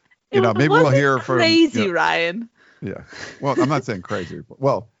 Maybe we'll hear from crazy Ryan. Yeah. Well, I'm not saying crazy.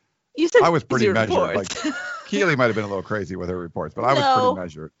 Well, you said I was pretty measured. reports. Like Keely might have been a little crazy with her reports, but I was pretty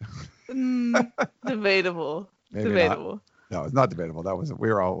measured. Debatable. Maybe debatable. Not. No, it's not debatable. We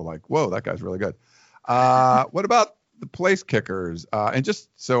were all like, whoa, that guy's really good. What about the place kickers? And just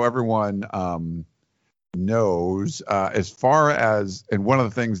so everyone knows, as far as, and one of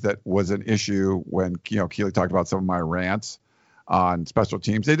the things that was an issue when, Keely talked about some of my rants on special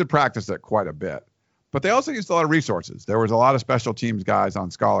teams, they did practice it quite a bit, but they also used a lot of resources. There was a lot of special teams guys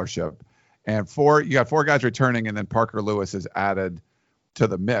on scholarship, and you got 4 guys returning, and then Parker Lewis is added to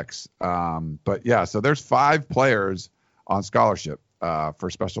the mix. But yeah, so there's 5 players on scholarship for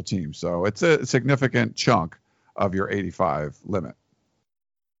special teams. So it's a significant chunk of your 85 limit.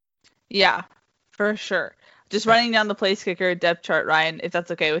 Yeah, for sure. Just running down the place kicker depth chart, Ryan, if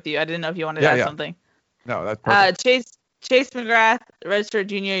that's okay with you. I didn't know if you wanted to add something. No, that's perfect. Chase McGrath, redshirt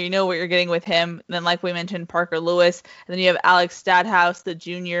junior, you know what you're getting with him. And then, like we mentioned, Parker Lewis. And then you have Alex Stadhouse, the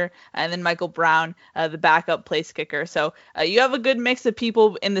junior, and then Michael Brown, the backup place kicker. So you have a good mix of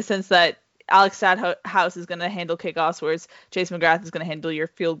people in the sense that Alex Stadhouse is going to handle kickoffs, whereas Chase McGrath is going to handle your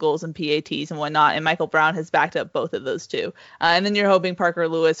field goals and PATs and whatnot. And Michael Brown has backed up both of those two. And then you're hoping Parker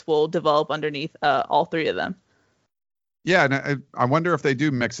Lewis will develop underneath all 3 of them. Yeah, and I wonder if they do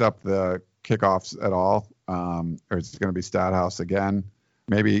mix up the kickoffs at all. Or it's going to be Stadhouse again.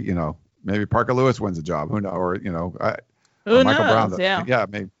 Maybe Parker Lewis wins a job. Who knows? Or Who Michael knows? Brown. Yeah.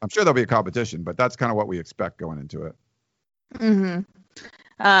 Maybe, I'm sure there'll be a competition, but that's kind of what we expect going into it. Mm-hmm.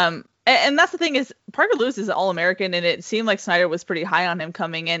 And that's the thing is Parker Lewis is an All-American, and it seemed like Snyder was pretty high on him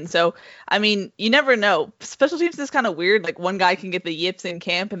coming in. So, I mean, you never know. Special teams is kind of weird. Like one guy can get the yips in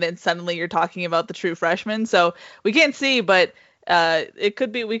camp, and then suddenly you're talking about the true freshman. So we can't see, but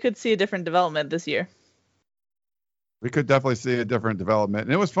we could see a different development this year. We could definitely see a different development.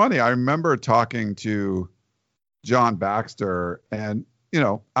 And it was funny. I remember talking to John Baxter, and,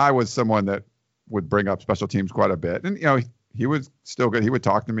 I was someone that would bring up special teams quite a bit. And, he was still good. He would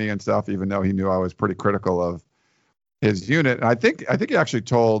talk to me and stuff, even though he knew I was pretty critical of his unit. And I think he actually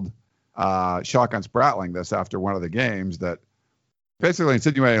told Shotgun Spratling this after one of the games, that basically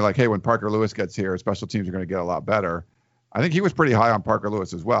insinuating like, hey, when Parker Lewis gets here, special teams are going to get a lot better. I think he was pretty high on Parker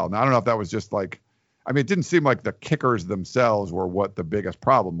Lewis as well. Now, I don't know if that was just like, it didn't seem like the kickers themselves were what the biggest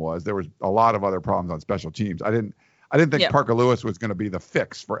problem was. There was a lot of other problems on special teams. I didn't think Parker Lewis was going to be the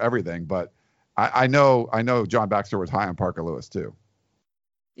fix for everything, but I know John Baxter was high on Parker Lewis too.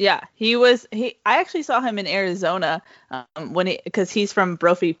 Yeah, he was. I actually saw him in Arizona because he's from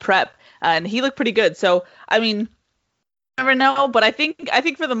Brophy Prep, and he looked pretty good. So, never know, but I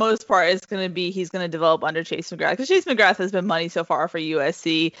think for the most part he's going to develop under Chase McGrath, because Chase McGrath has been money so far for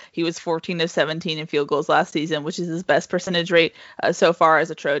USC. He was 14 of 17 in field goals last season, which is his best percentage rate so far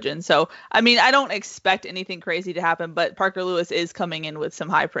as a Trojan. So, I don't expect anything crazy to happen, but Parker Lewis is coming in with some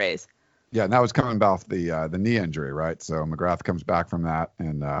high praise. Yeah, and that was coming off the knee injury, right? So McGrath comes back from that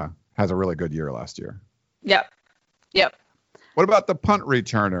and has a really good year last year. Yep. What about the punt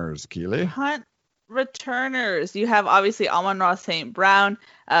returners, Keely? Punt returners. You have obviously Amon-Ra St. Brown,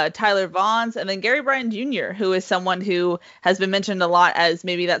 Tyler Vaughns, and then Gary Bryant Jr., who is someone who has been mentioned a lot as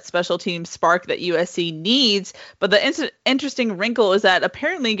maybe that special team spark that USC needs. But the interesting wrinkle is that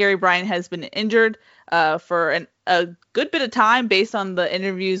apparently Gary Bryant has been injured for a good bit of time. Based on the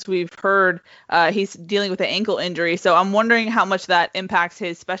interviews we've heard, he's dealing with an ankle injury. So I'm wondering how much that impacts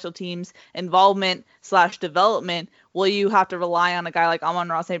his special teams involvement / development. Will you have to rely on a guy like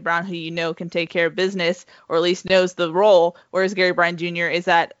Amon-Ra St. Brown, who can take care of business, or at least knows the role, whereas Gary Bryant Jr. is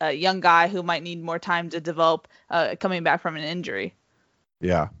that young guy who might need more time to develop coming back from an injury?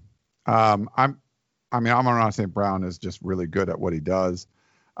 Yeah. Amon-Ra St. Brown is just really good at what he does.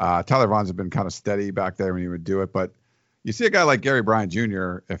 Tyler Vaughns has been kind of steady back there when he would do it, but you see a guy like Gary Bryant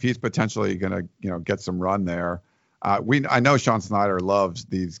Jr., if he's potentially going to, get some run there. I know Sean Snyder loves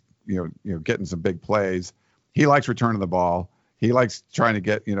these, getting some big plays. He likes returning the ball. He likes trying to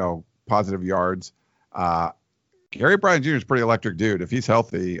get, positive yards. Gary Bryant Jr. is a pretty electric dude. If he's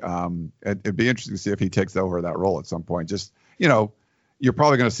healthy, it'd be interesting to see if he takes over that role at some point. Just, you're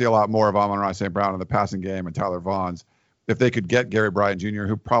probably going to see a lot more of Amon-Ra St. Brown in the passing game and Tyler Vaughns. If they could get Gary Bryant Jr.,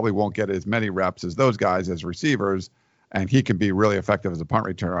 who probably won't get as many reps as those guys as receivers, and he can be really effective as a punt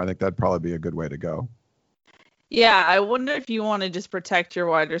returner, I think that'd probably be a good way to go. Yeah, I wonder if you want to just protect your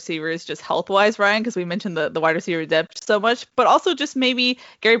wide receivers just health-wise, Ryan, because we mentioned the wide receiver depth so much, but also just maybe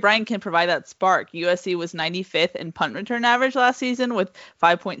Gary Bryant can provide that spark. USC was 95th in punt return average last season with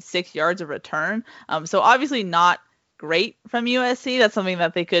 5.6 yards of return. So obviously not great from USC. That's something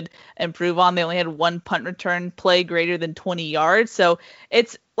that they could improve on. They only had one punt return play greater than 20 yards. So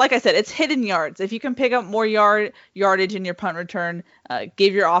it's, like I said, it's hidden yards. If you can pick up more yardage in your punt return,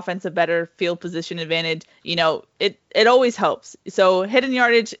 give your offense a better field position advantage, it always helps. So hidden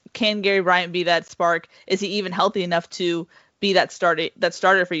yardage, can Gary Bryant be that spark? Is he even healthy enough to be that starter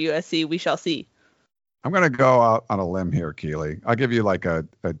for USC? We shall see. I'm going to go out on a limb here, Keely. I'll give you like a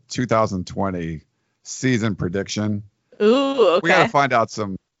 2020 season prediction. Ooh, okay. We got to find out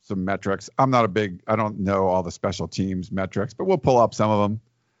some metrics. I don't know all the special teams metrics, but we'll pull up some of them.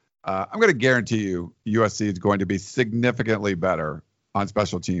 I'm going to guarantee you USC is going to be significantly better on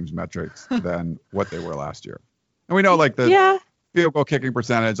special teams metrics than what they were last year. And we know like the field goal kicking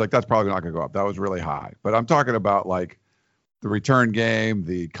percentage, like that's probably not going to go up. That was really high. But I'm talking about like the return game,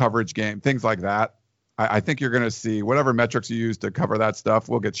 the coverage game, things like that. I think you're going to see whatever metrics you use to cover that stuff.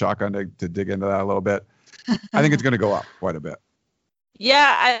 We'll get Shotgun to dig into that a little bit. I think it's going to go up quite a bit.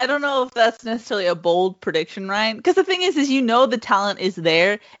 Yeah, I don't know if that's necessarily a bold prediction, Ryan. Because the thing is the talent is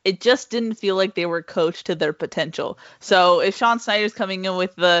there. It just didn't feel like they were coached to their potential. So if Sean Snyder's coming in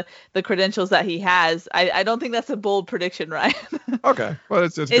with the credentials that he has, I don't think that's a bold prediction, Ryan. Okay, well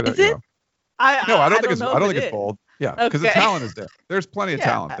it's is it? I don't think it's bold. Yeah, because the talent is there. There's plenty of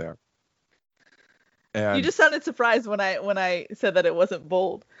talent there. And you just sounded surprised when I said that it wasn't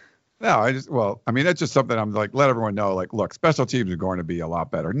bold. No, that's just something I'm like, let everyone know, like, look, special teams are going to be a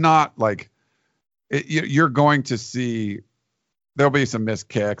lot better. Not like you're going to see there'll be some missed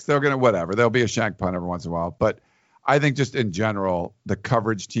kicks. There'll be a shank punt every once in a while. But I think just in general, the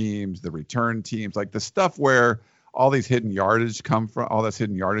coverage teams, the return teams, like the stuff where all this hidden yardage comes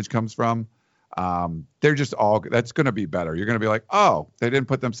from, they're just that's going to be better. You're going to be like, oh, they didn't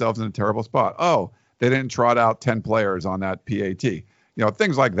put themselves in a terrible spot. Oh, they didn't trot out 10 players on that PAT.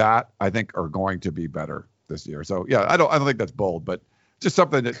 Things like that, I think, are going to be better this year. So, yeah, I don't think that's bold, but just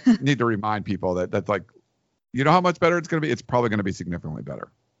something that need to remind people that's like, how much better it's going to be? It's probably going to be significantly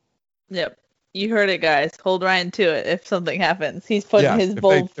better. Yep. You heard it, guys. Hold Ryan to it if something happens. He's putting his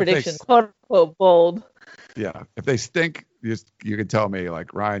bold predictions, quote unquote, bold. Yeah. If they stink, you can tell me,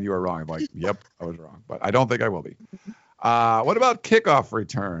 like, Ryan, you were wrong. I'm like, yep, I was wrong. But I don't think I will be. What about kickoff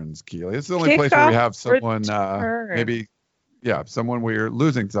returns, Keely? This is the only place where we have someone someone we're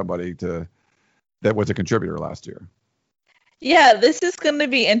losing somebody that was a contributor last year. Yeah, this is going to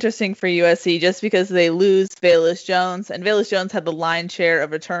be interesting for USC just because they lose Velus Jones, and Velus Jones had the lion's share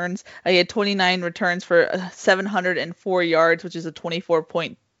of returns. He had 29 returns for 704 yards, which is a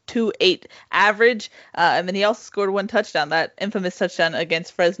 24.28 average, and then he also scored one touchdown, that infamous touchdown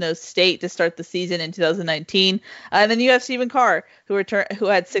against Fresno State to start the season in 2019. And then you have Stephen Carr, who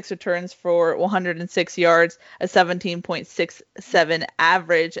had 6 returns for 106 yards, a 17.67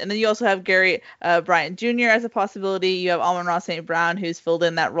 average. And then you also have Gary Bryant Jr. as a possibility. You have Amon-Ra St. Brown, who's filled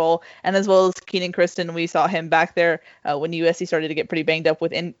in that role, and as well as Keenan Kristen. We saw him back there when USC started to get pretty banged up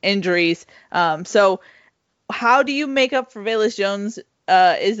with injuries. So how do you make up for Velus Jones?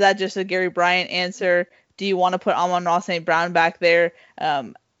 Is that just a Gary Bryant answer? Do you want to put Amon-Ra St. Brown back there?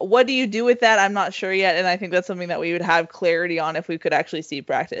 What do you do with that? I'm not sure yet, and I think that's something that we would have clarity on if we could actually see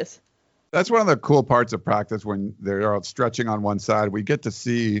practice. That's one of the cool parts of practice when they're out stretching on one side. We get to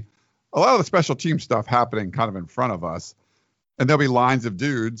see a lot of the special team stuff happening kind of in front of us, and there'll be lines of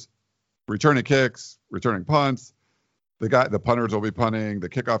dudes returning kicks, returning punts. The punters will be punting, the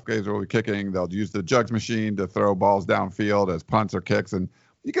kickoff guys will be kicking. They'll use the jugs machine to throw balls downfield as punts or kicks, and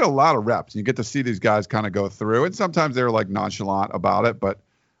you get a lot of reps. You get to see these guys kind of go through, and sometimes they're like nonchalant about it, but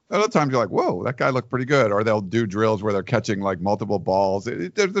other times you're like, whoa, that guy looked pretty good. Or they'll do drills where they're catching like multiple balls.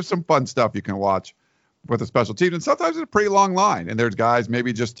 There's some fun stuff you can watch with the special teams, and sometimes it's a pretty long line, and there's guys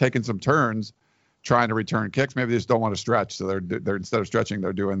maybe just taking some turns trying to return kicks. Maybe they just don't want to stretch, so they're instead of stretching,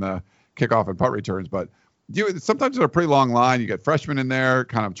 they're doing the kickoff and punt returns, but sometimes it's a pretty long line. You get freshmen in there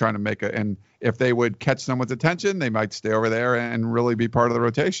kind of trying to make and if they would catch someone's attention, they might stay over there and really be part of the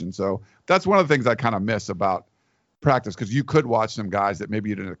rotation. So that's one of the things I kind of miss about practice, because you could watch some guys that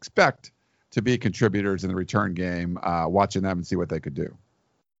maybe you didn't expect to be contributors in the return game, watching them and see what they could do.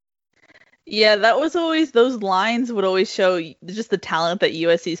 Yeah, that was always, those lines would always show just the talent that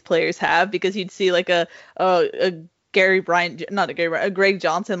USC's players have, because you'd see like a Greg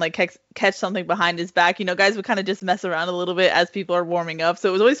Johnson like catch something behind his back. Guys would kind of just mess around a little bit as people are warming up. So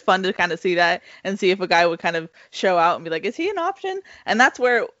it was always fun to kind of see that and see if a guy would kind of show out and be like, is he an option? And that's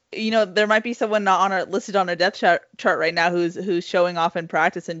where, there might be someone not listed on our depth chart right now who's showing off in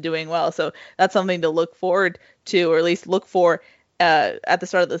practice and doing well. So that's something to look forward to, or at least look for at the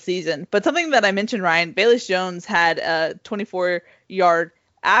start of the season. But something that I mentioned, Ryan, Velus Jones had a 24-yard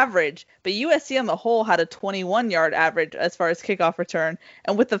average, but USC on the whole had a 21-yard average as far as kickoff return.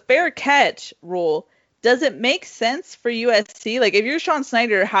 And with the fair catch rule, does it make sense for USC? Like, if you're Sean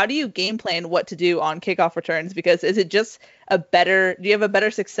Snyder, how do you game plan what to do on kickoff returns? Because is it just do you have a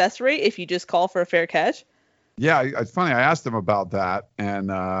better success rate if you just call for a fair catch? Yeah, it's funny. I asked him about that,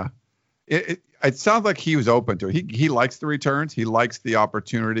 and it sounds like he was open to it. He likes the returns. He likes the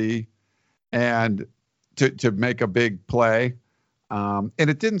opportunity and to make a big play. And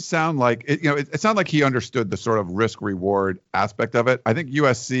it didn't sound like it. It sounded like he understood the sort of risk reward aspect of it. I think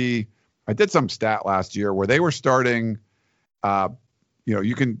USC. I did some stat last year where they were starting.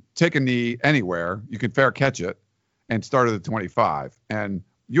 You can take a knee anywhere. You can fair catch it, and start at the 25. And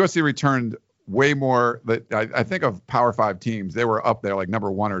USC returned way more. I think of Power 5 teams, they were up there like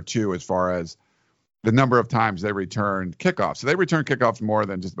number 1 or 2 as far as the number of times they returned kickoffs. So they returned kickoffs more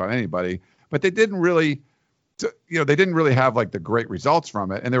than just about anybody, but they didn't really have like the great results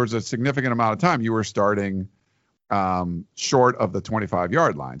from it. And there was a significant amount of time you were starting short of the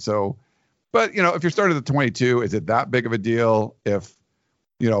 25-yard line. So, but if you're starting at the 22, is it that big of a deal? If,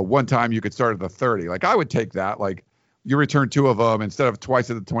 one time you could start at the 30, like I would take that, like you return 2 of them instead of twice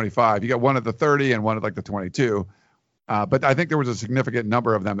at the 25, you got one at the 30 and one at like the 22. But I think there was a significant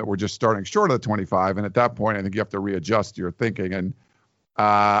number of them that were just starting short of the 25. And at that point, I think you have to readjust your thinking. And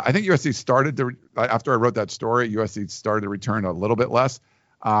I think USC after I wrote that story, USC started to return a little bit less.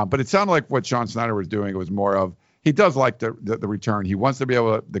 But it sounded like what Sean Snyder was doing, it was more of, he does like the return. He wants to be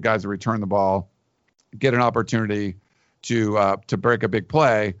able to, the guys to return the ball, get an opportunity to break a big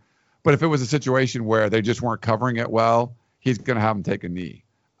play. But if it was a situation where they just weren't covering it well, he's going to have them take a knee.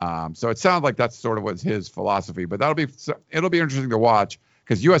 So it sounds like that's sort of was his philosophy. But it'll be interesting to watch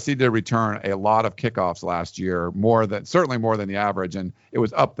because USC did return a lot of kickoffs last year, certainly more than the average, and it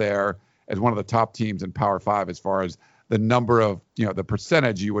was up there as one of the top teams in Power 5 as far as the number of the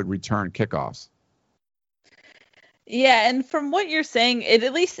percentage you would return kickoffs. Yeah, and from what you're saying, it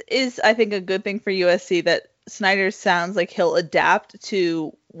at least is, I think, a good thing for USC that Snyder sounds like he'll adapt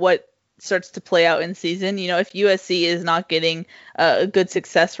to what starts to play out in season. If USC is not getting a good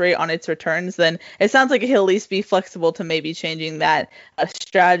success rate on its returns, then it sounds like he'll at least be flexible to maybe changing that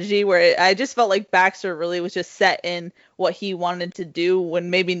strategy, where I just felt like Baxter really was just set in what he wanted to do when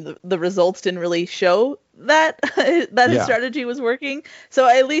maybe the results didn't really show that his strategy was working. So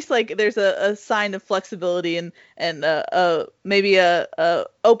at least like there's a sign of flexibility and maybe a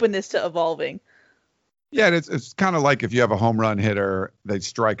openness to evolving. Yeah, it's kind of like if you have a home run hitter, they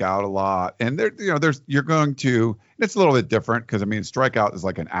strike out a lot, and you're going to. It's a little bit different because strikeout is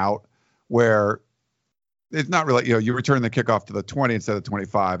like an out, where it's not really you return the kickoff to the 20 instead of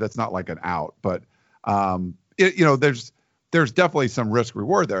 25. That's not like an out, but there's definitely some risk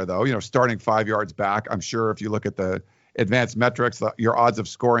reward there though. Starting 5 yards back, I'm sure if you look at the advanced metrics, your odds of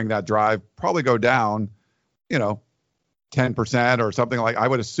scoring that drive probably go down. 10% or something like. I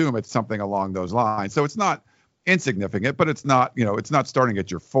would assume it's something along those lines. So it's not insignificant, but it's not starting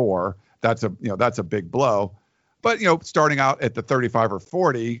at your 4. That's a big blow. But starting out at the 35 or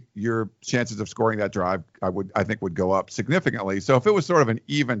 40, your chances of scoring that drive I think would go up significantly. So if it was sort of an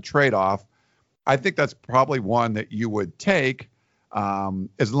even trade-off, I think that's probably one that you would take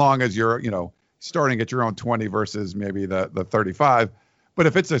as long as you're starting at your own 20 versus maybe the 35. But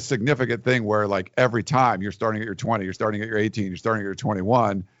if it's a significant thing where like every time you're starting at your 20, you're starting at your 18, you're starting at your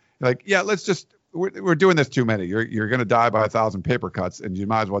 21, like, yeah, we're doing this too many. You're going to die by 1,000 paper cuts, and you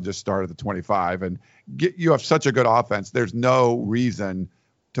might as well just start at the 25 and you have such a good offense. There's no reason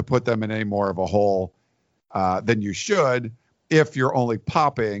to put them in any more of a hole than you should if you're only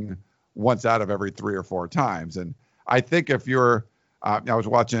popping once out of every 3 or 4 times. And I think if you're, I was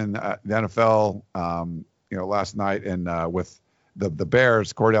watching the NFL, last night and with the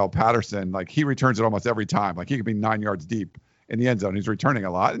Bears, Cordell Patterson, like he returns it almost every time. Like he could be 9 yards deep in the end zone. He's returning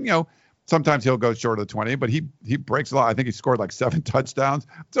a lot. And, sometimes he'll go short of the 20, but he breaks a lot. I think he scored like 7 touchdowns.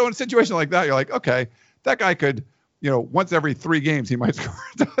 So in a situation like that, you're like, okay, that guy could, once every 3 games, he might score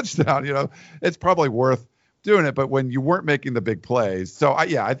a touchdown. It's probably worth doing it. But when you weren't making the big plays. So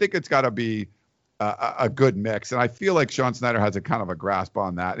I think it's got to be a good mix. And I feel like Sean Snyder has a kind of a grasp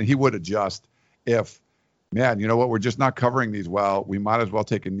on that. And he would adjust if, man, you know what? We're just not covering these well. We might as well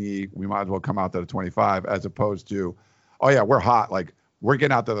take a knee. We might as well come out to the 25 as opposed to, oh, yeah, we're hot. Like we're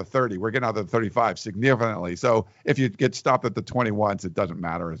getting out to the 30. We're getting out to the 35 significantly. So if you get stopped at the 21s, it doesn't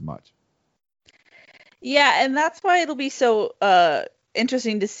matter as much. Yeah, and that's why it'll be so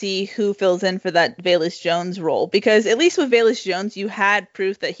interesting to see who fills in for that Velus Jones role. Because at least with Velus Jones, you had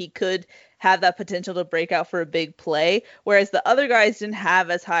proof that he could have that potential to break out for a big play, whereas the other guys didn't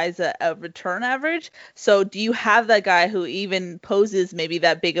have as high as a return average. So do you have that guy who even poses maybe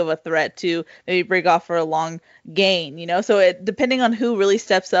that big of a threat to maybe break off for a long gain, you know? So depending on who really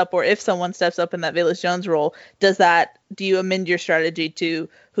steps up, or if someone steps up in that Velus Jones role, do you amend your strategy to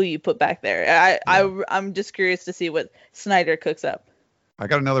who you put back there? I'm just curious to see what Snyder cooks up. I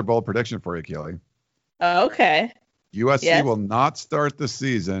got another bold prediction for you, Keely. Oh, okay. USC will not start the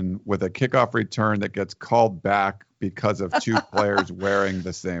season with a kickoff return that gets called back because of two players wearing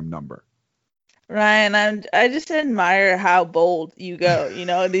the same number. Ryan, I just admire how bold you go. You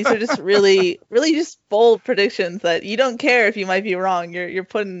know, these are just really, really just bold predictions that you don't care if you might be wrong. You're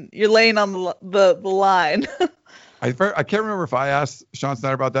laying on the line. I can't remember if I asked Sean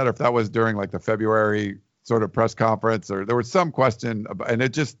Snyder about that, or if that was during like the February sort of press conference, or there was some question about, and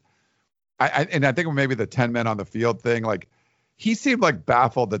it just, I think maybe the 10 men on the field thing, like he seemed like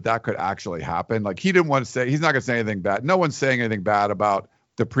baffled that could actually happen. Like he didn't want to say, he's not going to say anything bad. No one's saying anything bad about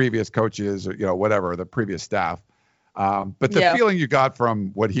the previous coaches or, you know, whatever, the previous staff. But the feeling you got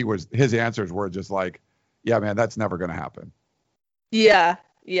from his answers were just like, yeah, man, that's never going to happen. Yeah.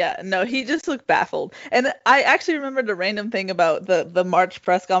 Yeah, no, he just looked baffled. And I actually remembered a random thing about the March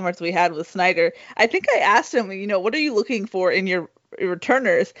press conference we had with Snyder. I think I asked him, you know, what are you looking for in your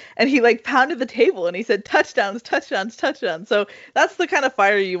returners? And he like pounded the table and he said touchdowns, touchdowns, touchdowns. So that's the kind of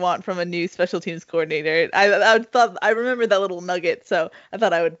fire you want from a new special teams coordinator. I remember that little nugget, so I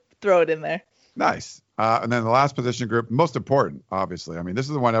thought I would throw it in there. Nice. And then the last position group, most important, obviously. I mean, this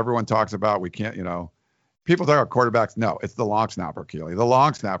is the one everyone talks about. We can't, you know, people talk about quarterbacks. No, it's the long snapper, Keely. The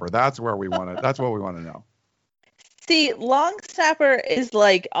long snapper. That's where we want to. That's what we want to know. See, long snapper is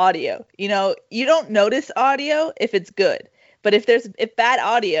like audio. You know, you don't notice audio if it's good, but if bad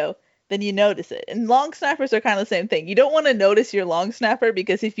audio, then you notice it. And long snappers are kind of the same thing. You don't want to notice your long snapper,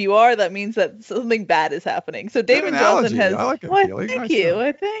 because if you are, that means that something bad is happening. So Damon Johnson has. I like it, Thank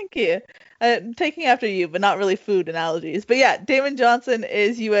you. Thank you. Taking after you, but not really food analogies. But yeah, Damon Johnson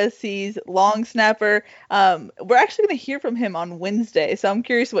is USC's long snapper. We're actually going to hear from him on Wednesday, so I'm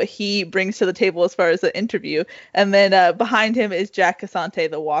curious what he brings to the table as far as the interview. And then behind him is Jack Casante,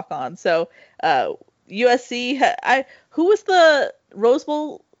 the walk-on. So USC, who was the Rose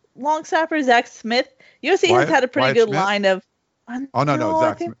Bowl long snapper? Zach Smith. USC has had a pretty good line of. Zach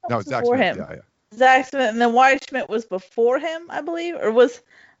Smith. No, Zach Smith. Him. Yeah. Zach Smith, and then Wyatt Schmidt was before him, I believe, or was.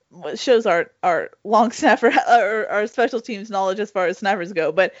 Shows our long snapper or our special teams knowledge as far as snappers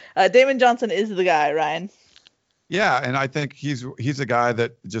go. But Damon Johnson is the guy, Ryan. Yeah, and I think he's a guy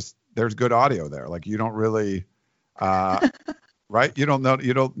that just, there's good audio there. Like you don't really, right? You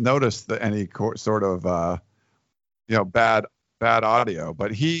don't notice any sort of bad audio.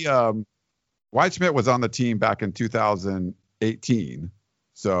 But Wyatt Schmidt was on the team back in 2018,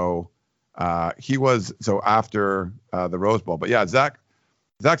 so he was after the Rose Bowl. But yeah, Zach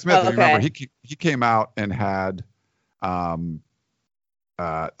Smith, remember, he came out and had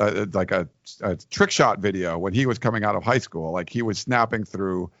like a trick shot video when he was coming out of high school. Like he was snapping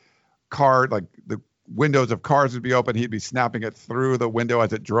through like the windows of cars would be open. He'd be snapping it through the window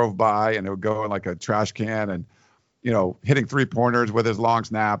as it drove by, and it would go in like a trash can, and, you know, hitting 3-pointers with his long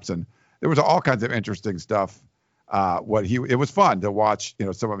snaps. And there was all kinds of interesting stuff. It was fun to watch, you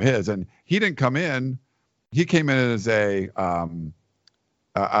know, some of his. And he didn't come in. He came in as a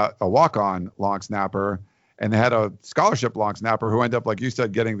walk-on long snapper, and they had a scholarship long snapper who ended up, like you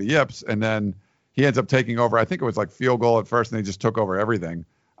said, getting the yips, and then he ends up taking over. I think it was like field goal at first, and they just took over everything.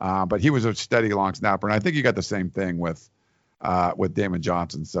 But he was a steady long snapper, and I think you got the same thing with Damon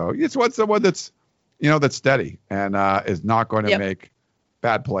Johnson. So it's someone that's, you know, that's steady and is not going to make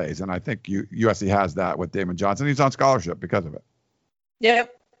bad plays, and I think USC has that with Damon Johnson. He's on scholarship because of it.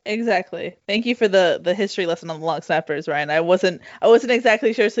 Yep. Exactly. Thank you for the history lesson on the long snappers, Ryan. I wasn't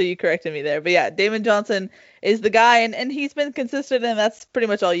exactly sure, so you corrected me there. But yeah, Damon Johnson is the guy, and he's been consistent, and that's pretty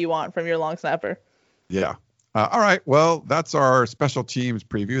much all you want from your long snapper. Yeah. All right. Well, that's our special teams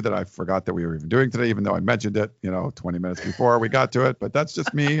preview that I forgot that we were even doing today, even though I mentioned it, 20 minutes before we got to it. But that's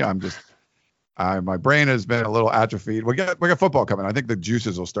just me. My brain has been a little atrophied. We got football coming. I think the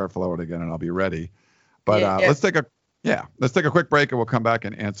juices will start flowing again, and I'll be ready. But let's take a quick break, and we'll come back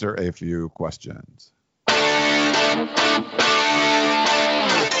and answer a few questions.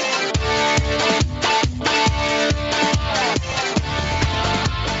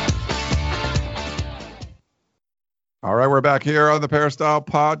 All right, we're back here on the Peristyle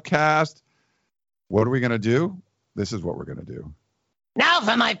Podcast. What are we going to do? This is what we're going to do. Now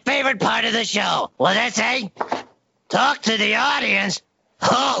for my favorite part of the show. What'd I say? Talk to the audience?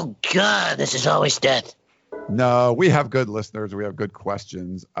 Oh, God, this is always death. No, we have good listeners. We have good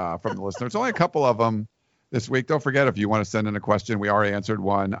questions from the listeners. Only a couple of them this week. Don't forget, if you want to send in a question, we already answered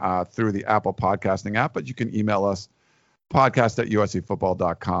one through the Apple Podcasting app, but you can email us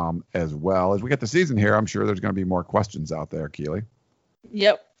podcast@uscfootball.com as well. As we get the season here, I'm sure there's going to be more questions out there, Keely.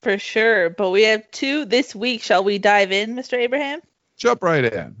 Yep, for sure. But we have 2 this week. Shall we dive in, Mr. Abraham? Jump right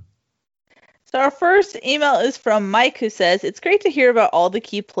in. So our first email is from Mike, who says, it's great to hear about all the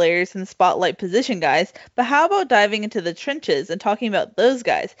key players and spotlight position guys, but how about diving into the trenches and talking about those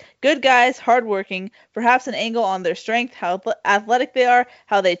guys? Good guys, hardworking, perhaps an angle on their strength, how athletic they are,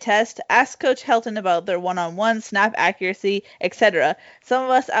 how they test. Ask Coach Helton about their one-on-one, snap accuracy, etc. Some of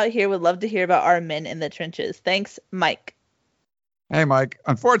us out here would love to hear about our men in the trenches. Thanks, Mike. Hey, Mike.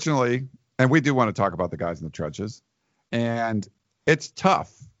 Unfortunately, and we do want to talk about the guys in the trenches, and it's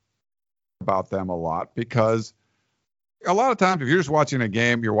tough about them a lot because a lot of times if you're just watching a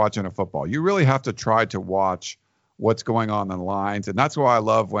game, you're watching a football. You really have to try to watch what's going on in the lines. And that's why I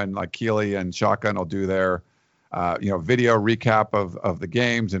love when like Keely and Shotgun will do their, video recap of the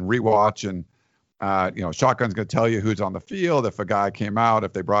games and rewatch. And, Shotgun's going to tell you who's on the field, if a guy came out,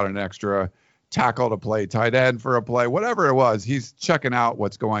 if they brought an extra tackle to play tight end for a play, whatever it was, he's checking out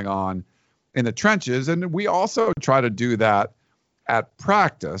what's going on in the trenches. And we also try to do that at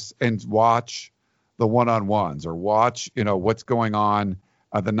practice and watch the one-on-ones or watch, what's going on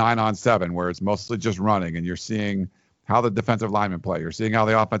the 9-on-7 where it's mostly just running and you're seeing how the defensive linemen play. You're seeing how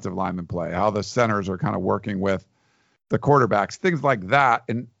the offensive linemen play, how the centers are kind of working with the quarterbacks, things like that.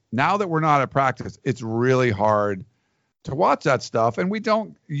 And now that we're not at practice, it's really hard to watch that stuff. And we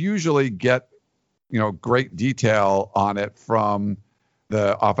don't usually get, great detail on it from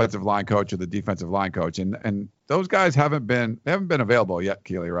the offensive line coach or the defensive line coach. And those guys haven't been available yet,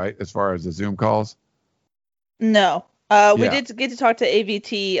 Keely, right? As far as the Zoom calls? No. We did get to talk to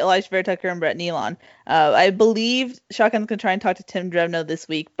AVT, Elijah Vera Tucker, and Brett Nealon. I believe Shotgun's going to try and talk to Tim Drevno this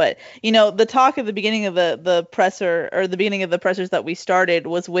week. But, the talk at the beginning of the presser or the beginning of the pressers that we started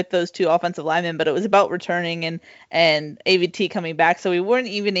was with those 2 offensive linemen, but it was about returning and AVT coming back. So we weren't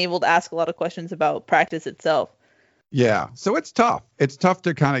even able to ask a lot of questions about practice itself. Yeah. So it's tough. It's tough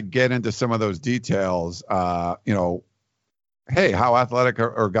to kind of get into some of those details. Hey, how athletic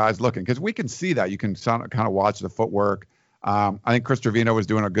are guys looking? Because we can see that. You can kind of watch the footwork. I think Chris Trevino was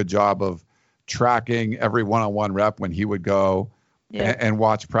doing a good job of tracking every one-on-one rep when he would go and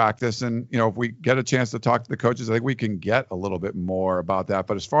watch practice. And, if we get a chance to talk to the coaches, I think we can get a little bit more about that.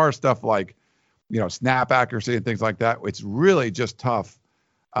 But as far as stuff like, snap accuracy and things like that, it's really just tough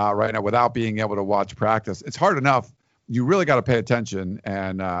right now without being able to watch practice. It's hard enough. You really got to pay attention.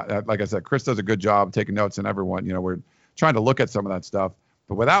 And like I said, Chris does a good job taking notes, and everyone, we're trying to look at some of that stuff.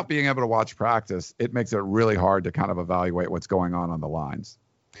 But without being able to watch practice, it makes it really hard to kind of evaluate what's going on the lines.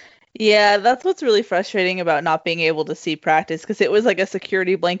 Yeah, that's what's really frustrating about not being able to see practice, because it was like a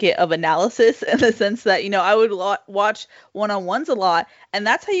security blanket of analysis in the sense that, I would watch one-on-ones a lot, and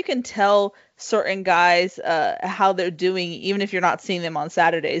that's how you can tell certain guys how they're doing, even if you're not seeing them on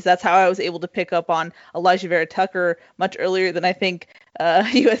Saturdays. That's how I was able to pick up on Elijah Vera Tucker much earlier than I think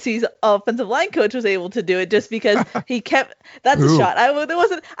USC's offensive line coach was able to do it, just because he kept that's a shot.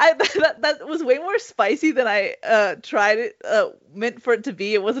 That was way more spicy than I tried it meant for it to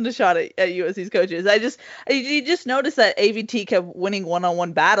be. It wasn't a shot at USC's coaches. You just noticed that AVT kept winning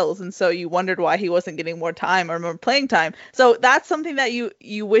one-on-one battles, and so you wondered why he wasn't getting more time or more playing time. So that's something that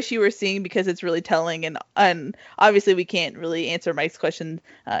you wish you were seeing, because it's really telling, and obviously we can't really answer Mike's question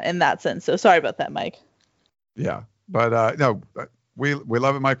in that sense. So sorry about that, Mike. Yeah, but no. We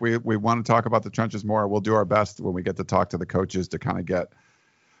love it, Mike. We want to talk about the trenches more. We'll do our best when we get to talk to the coaches to kind of get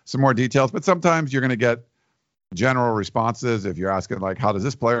some more details. But sometimes you're going to get general responses. If you're asking, like, how does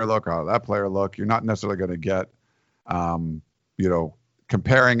this player look or how does that player look, you're not necessarily going to get,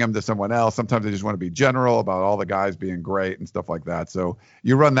 comparing them to someone else. Sometimes they just want to be general about all the guys being great and stuff like that. So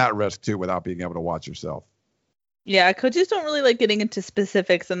you run that risk, too, without being able to watch yourself. Yeah, coaches don't really like getting into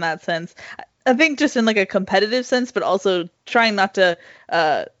specifics in that sense. I think just in like a competitive sense, but also trying not to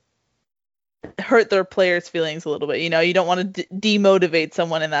hurt their players' feelings a little bit. You don't want to demotivate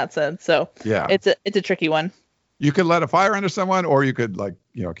someone in that sense. So yeah, it's a tricky one. You could let a fire under someone, or you could, like,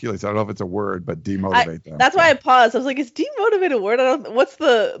 Keely said, I don't know if it's a word, but demotivate them. That's why I paused. I was like, is demotivate a word? What's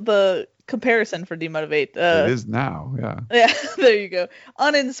the comparison for demotivate? It is now. Yeah. Yeah. There you go.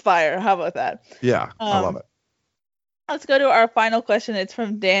 Uninspire. How about that? Yeah. I love it. Let's go to our final question. It's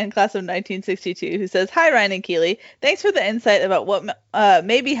from Dan, class of 1962, who says, "Hi, Ryan and Keely. Thanks for the insight about what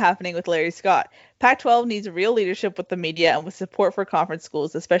may be happening with Larry Scott. Pac-12 needs real leadership with the media and with support for conference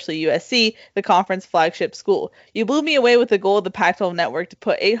schools, especially USC, the conference flagship school. You blew me away with the goal of the Pac-12 network to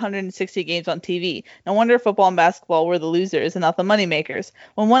put 860 games on TV. No wonder football and basketball were the losers and not the moneymakers.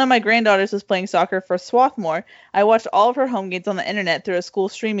 When one of my granddaughters was playing soccer for Swarthmore, I watched all of her home games on the internet through a school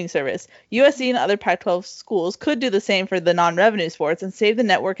streaming service. USC and other Pac-12 schools could do the same for the non-revenue sports and save the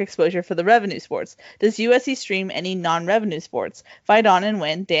network exposure for the revenue sports. Does USC stream any non-revenue sports? Fight on and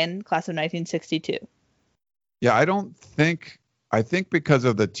win. Dan, class of 1962. Yeah, I think because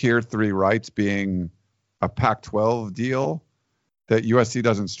of the tier 3 rights being a Pac-12 deal that USC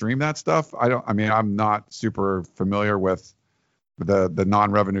doesn't stream that stuff. I'm not super familiar with the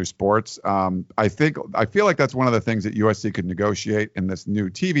non-revenue sports. I feel like that's one of the things that USC could negotiate in this new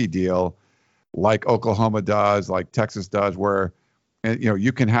TV deal, like Oklahoma does, like Texas does, where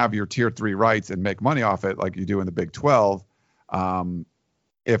you can have your tier 3 rights and make money off it like you do in the Big 12.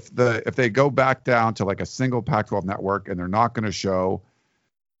 If they go back down to like a single Pac-12 network and they're not going to show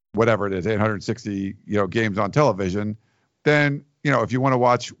whatever it is, 860 games on television, then if you want to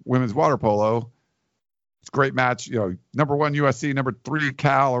watch women's water polo, it's a great match. Number 1 USC, number 3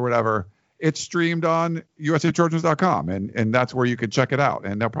 Cal or whatever. It's streamed on USCTrojans.com, and that's where you can check it out.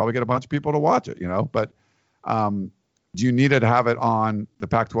 And they'll probably get a bunch of people to watch it. But do you need to have it on the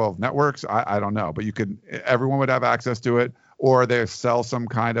Pac-12 networks? I don't know, but everyone would have access to it. Or they sell some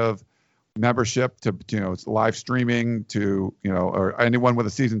kind of membership to, it's live streaming to, or anyone with a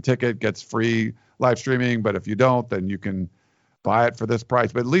season ticket gets free live streaming. But if you don't, then you can buy it for this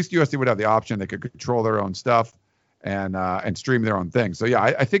price. But at least USC would have the option. They could control their own stuff and stream their own thing. So, yeah,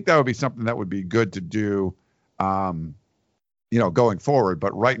 I think that would be something that would be good to do, going forward.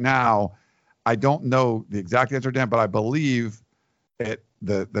 But right now, I don't know the exact answer, Dan, but I believe that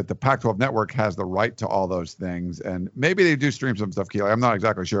the Pac-12 network has the right to all those things, and maybe they do stream some stuff, Keely. I'm not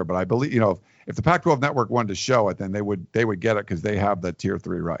exactly sure, but I believe, if the Pac-12 network wanted to show it, then they would get it because they have the tier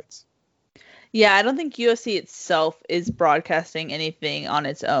 3 rights. Yeah, I don't think USC itself is broadcasting anything on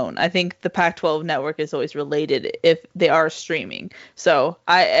its own. I think the Pac-12 network is always related if they are streaming. So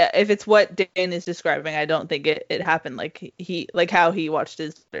if it's what Dan is describing, I don't think it happened like how he watched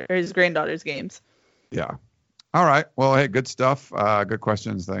his granddaughter's games. Yeah. All right. Well, hey, good stuff. Good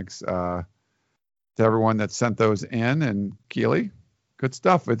questions. Thanks to everyone that sent those in. And Keely, good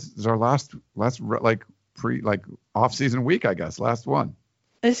stuff. It's our last off-season week, I guess. Last one.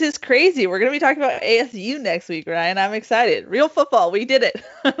 This is crazy. We're going to be talking about ASU next week, Ryan. I'm excited. Real football. We did it.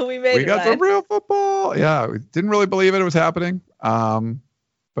 We got some real football. Yeah. We didn't really believe it was happening.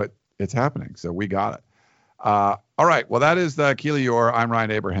 But it's happening. So we got it. All right. Well, that is the Keely Eure. I'm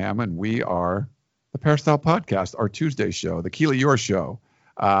Ryan Abraham, and we are the Peristyle Podcast, our Tuesday show, the Keely Eure Show.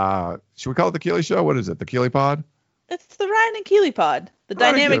 Should we call it the Keely Show? What is it? The Keely Pod? It's the Ryan and Keely Pod, the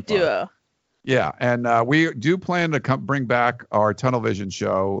dynamic duo. Yeah, and we do plan to bring back our Tunnel Vision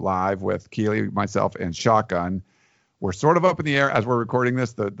show live with Keely, myself, and Shotgun. We're sort of up in the air as we're recording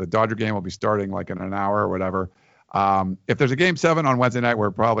this. The Dodger game will be starting like in an hour or whatever. If there's a Game 7 on Wednesday night,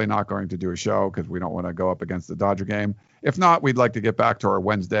 we're probably not going to do a show because we don't want to go up against the Dodger game. If not, we'd like to get back to our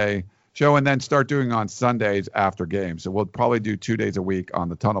Wednesday show and then start doing on Sundays after games. So we'll probably do 2 days a week on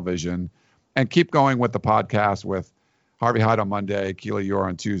the Tunnel Vision and keep going with the podcast with Harvey Hyde on Monday, Keely Eure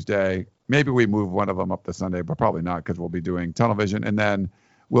on Tuesday. Maybe we move one of them up to Sunday, but probably not because we'll be doing Tunnel Vision. And then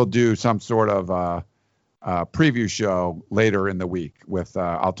we'll do some sort of preview show later in the week with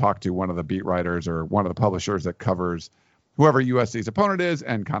I'll talk to one of the beat writers or one of the publishers that covers whoever USC's opponent is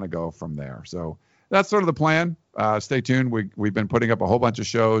and kind of go from there. So that's sort of the plan. Stay tuned. We've been putting up a whole bunch of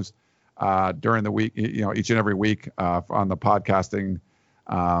shows during the week, each and every week on the podcasting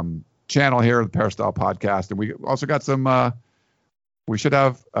channel here, the Peristyle Podcast. And we also got some, we should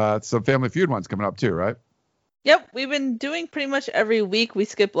have some Family Feud ones coming up too, right? Yep, we've been doing pretty much every week. We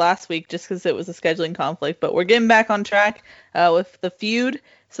skipped last week just because it was a scheduling conflict, but we're getting back on track with the feud,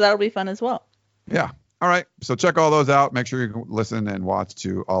 so that'll be fun as well. Yeah. All right. So check all those out. Make sure you can listen and watch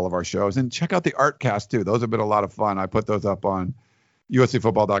to all of our shows. And check out the Artcast too. Those have been a lot of fun. I put those up on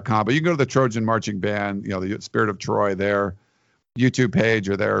USCfootball.com. But you can go to the Trojan Marching Band, the Spirit of Troy, their YouTube page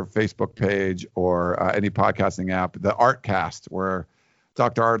or their Facebook page or any podcasting app, the Artcast, where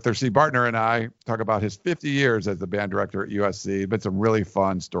Dr. Arthur C. Bartner and I talk about his 50 years as the band director at USC. It's been some really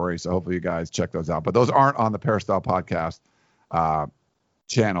fun stories. So hopefully you guys check those out. But those aren't on the Peristyle Podcast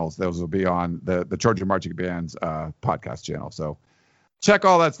channels. Those will be on the Trojan Marching Band's podcast channel. So check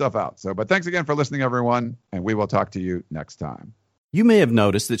all that stuff out. But thanks again for listening, everyone, and we will talk to you next time. You may have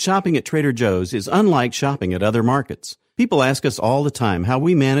noticed that shopping at Trader Joe's is unlike shopping at other markets. People ask us all the time how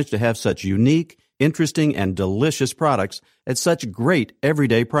we manage to have such unique, interesting, and delicious products at such great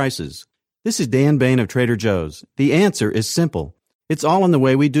everyday prices. This is Dan Bain of Trader Joe's. The answer is simple. It's all in the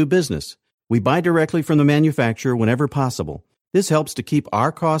way we do business. We buy directly from the manufacturer whenever possible. This helps to keep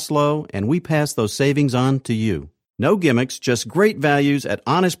our costs low, and we pass those savings on to you. No gimmicks, just great values at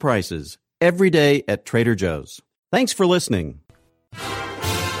honest prices. Every day at Trader Joe's. Thanks for listening.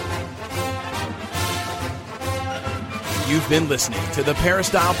 You've been listening to the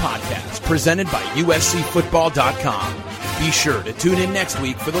Peristyle Podcast, presented by USCFootball.com. Be sure to tune in next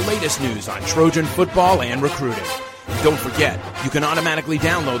week for the latest news on Trojan football and recruiting. Don't forget, you can automatically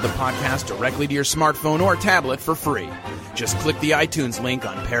download the podcast directly to your smartphone or tablet for free. Just click the iTunes link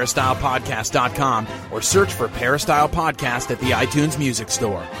on peristylepodcast.com or search for Peristyle Podcast at the iTunes Music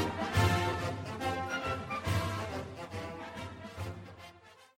Store.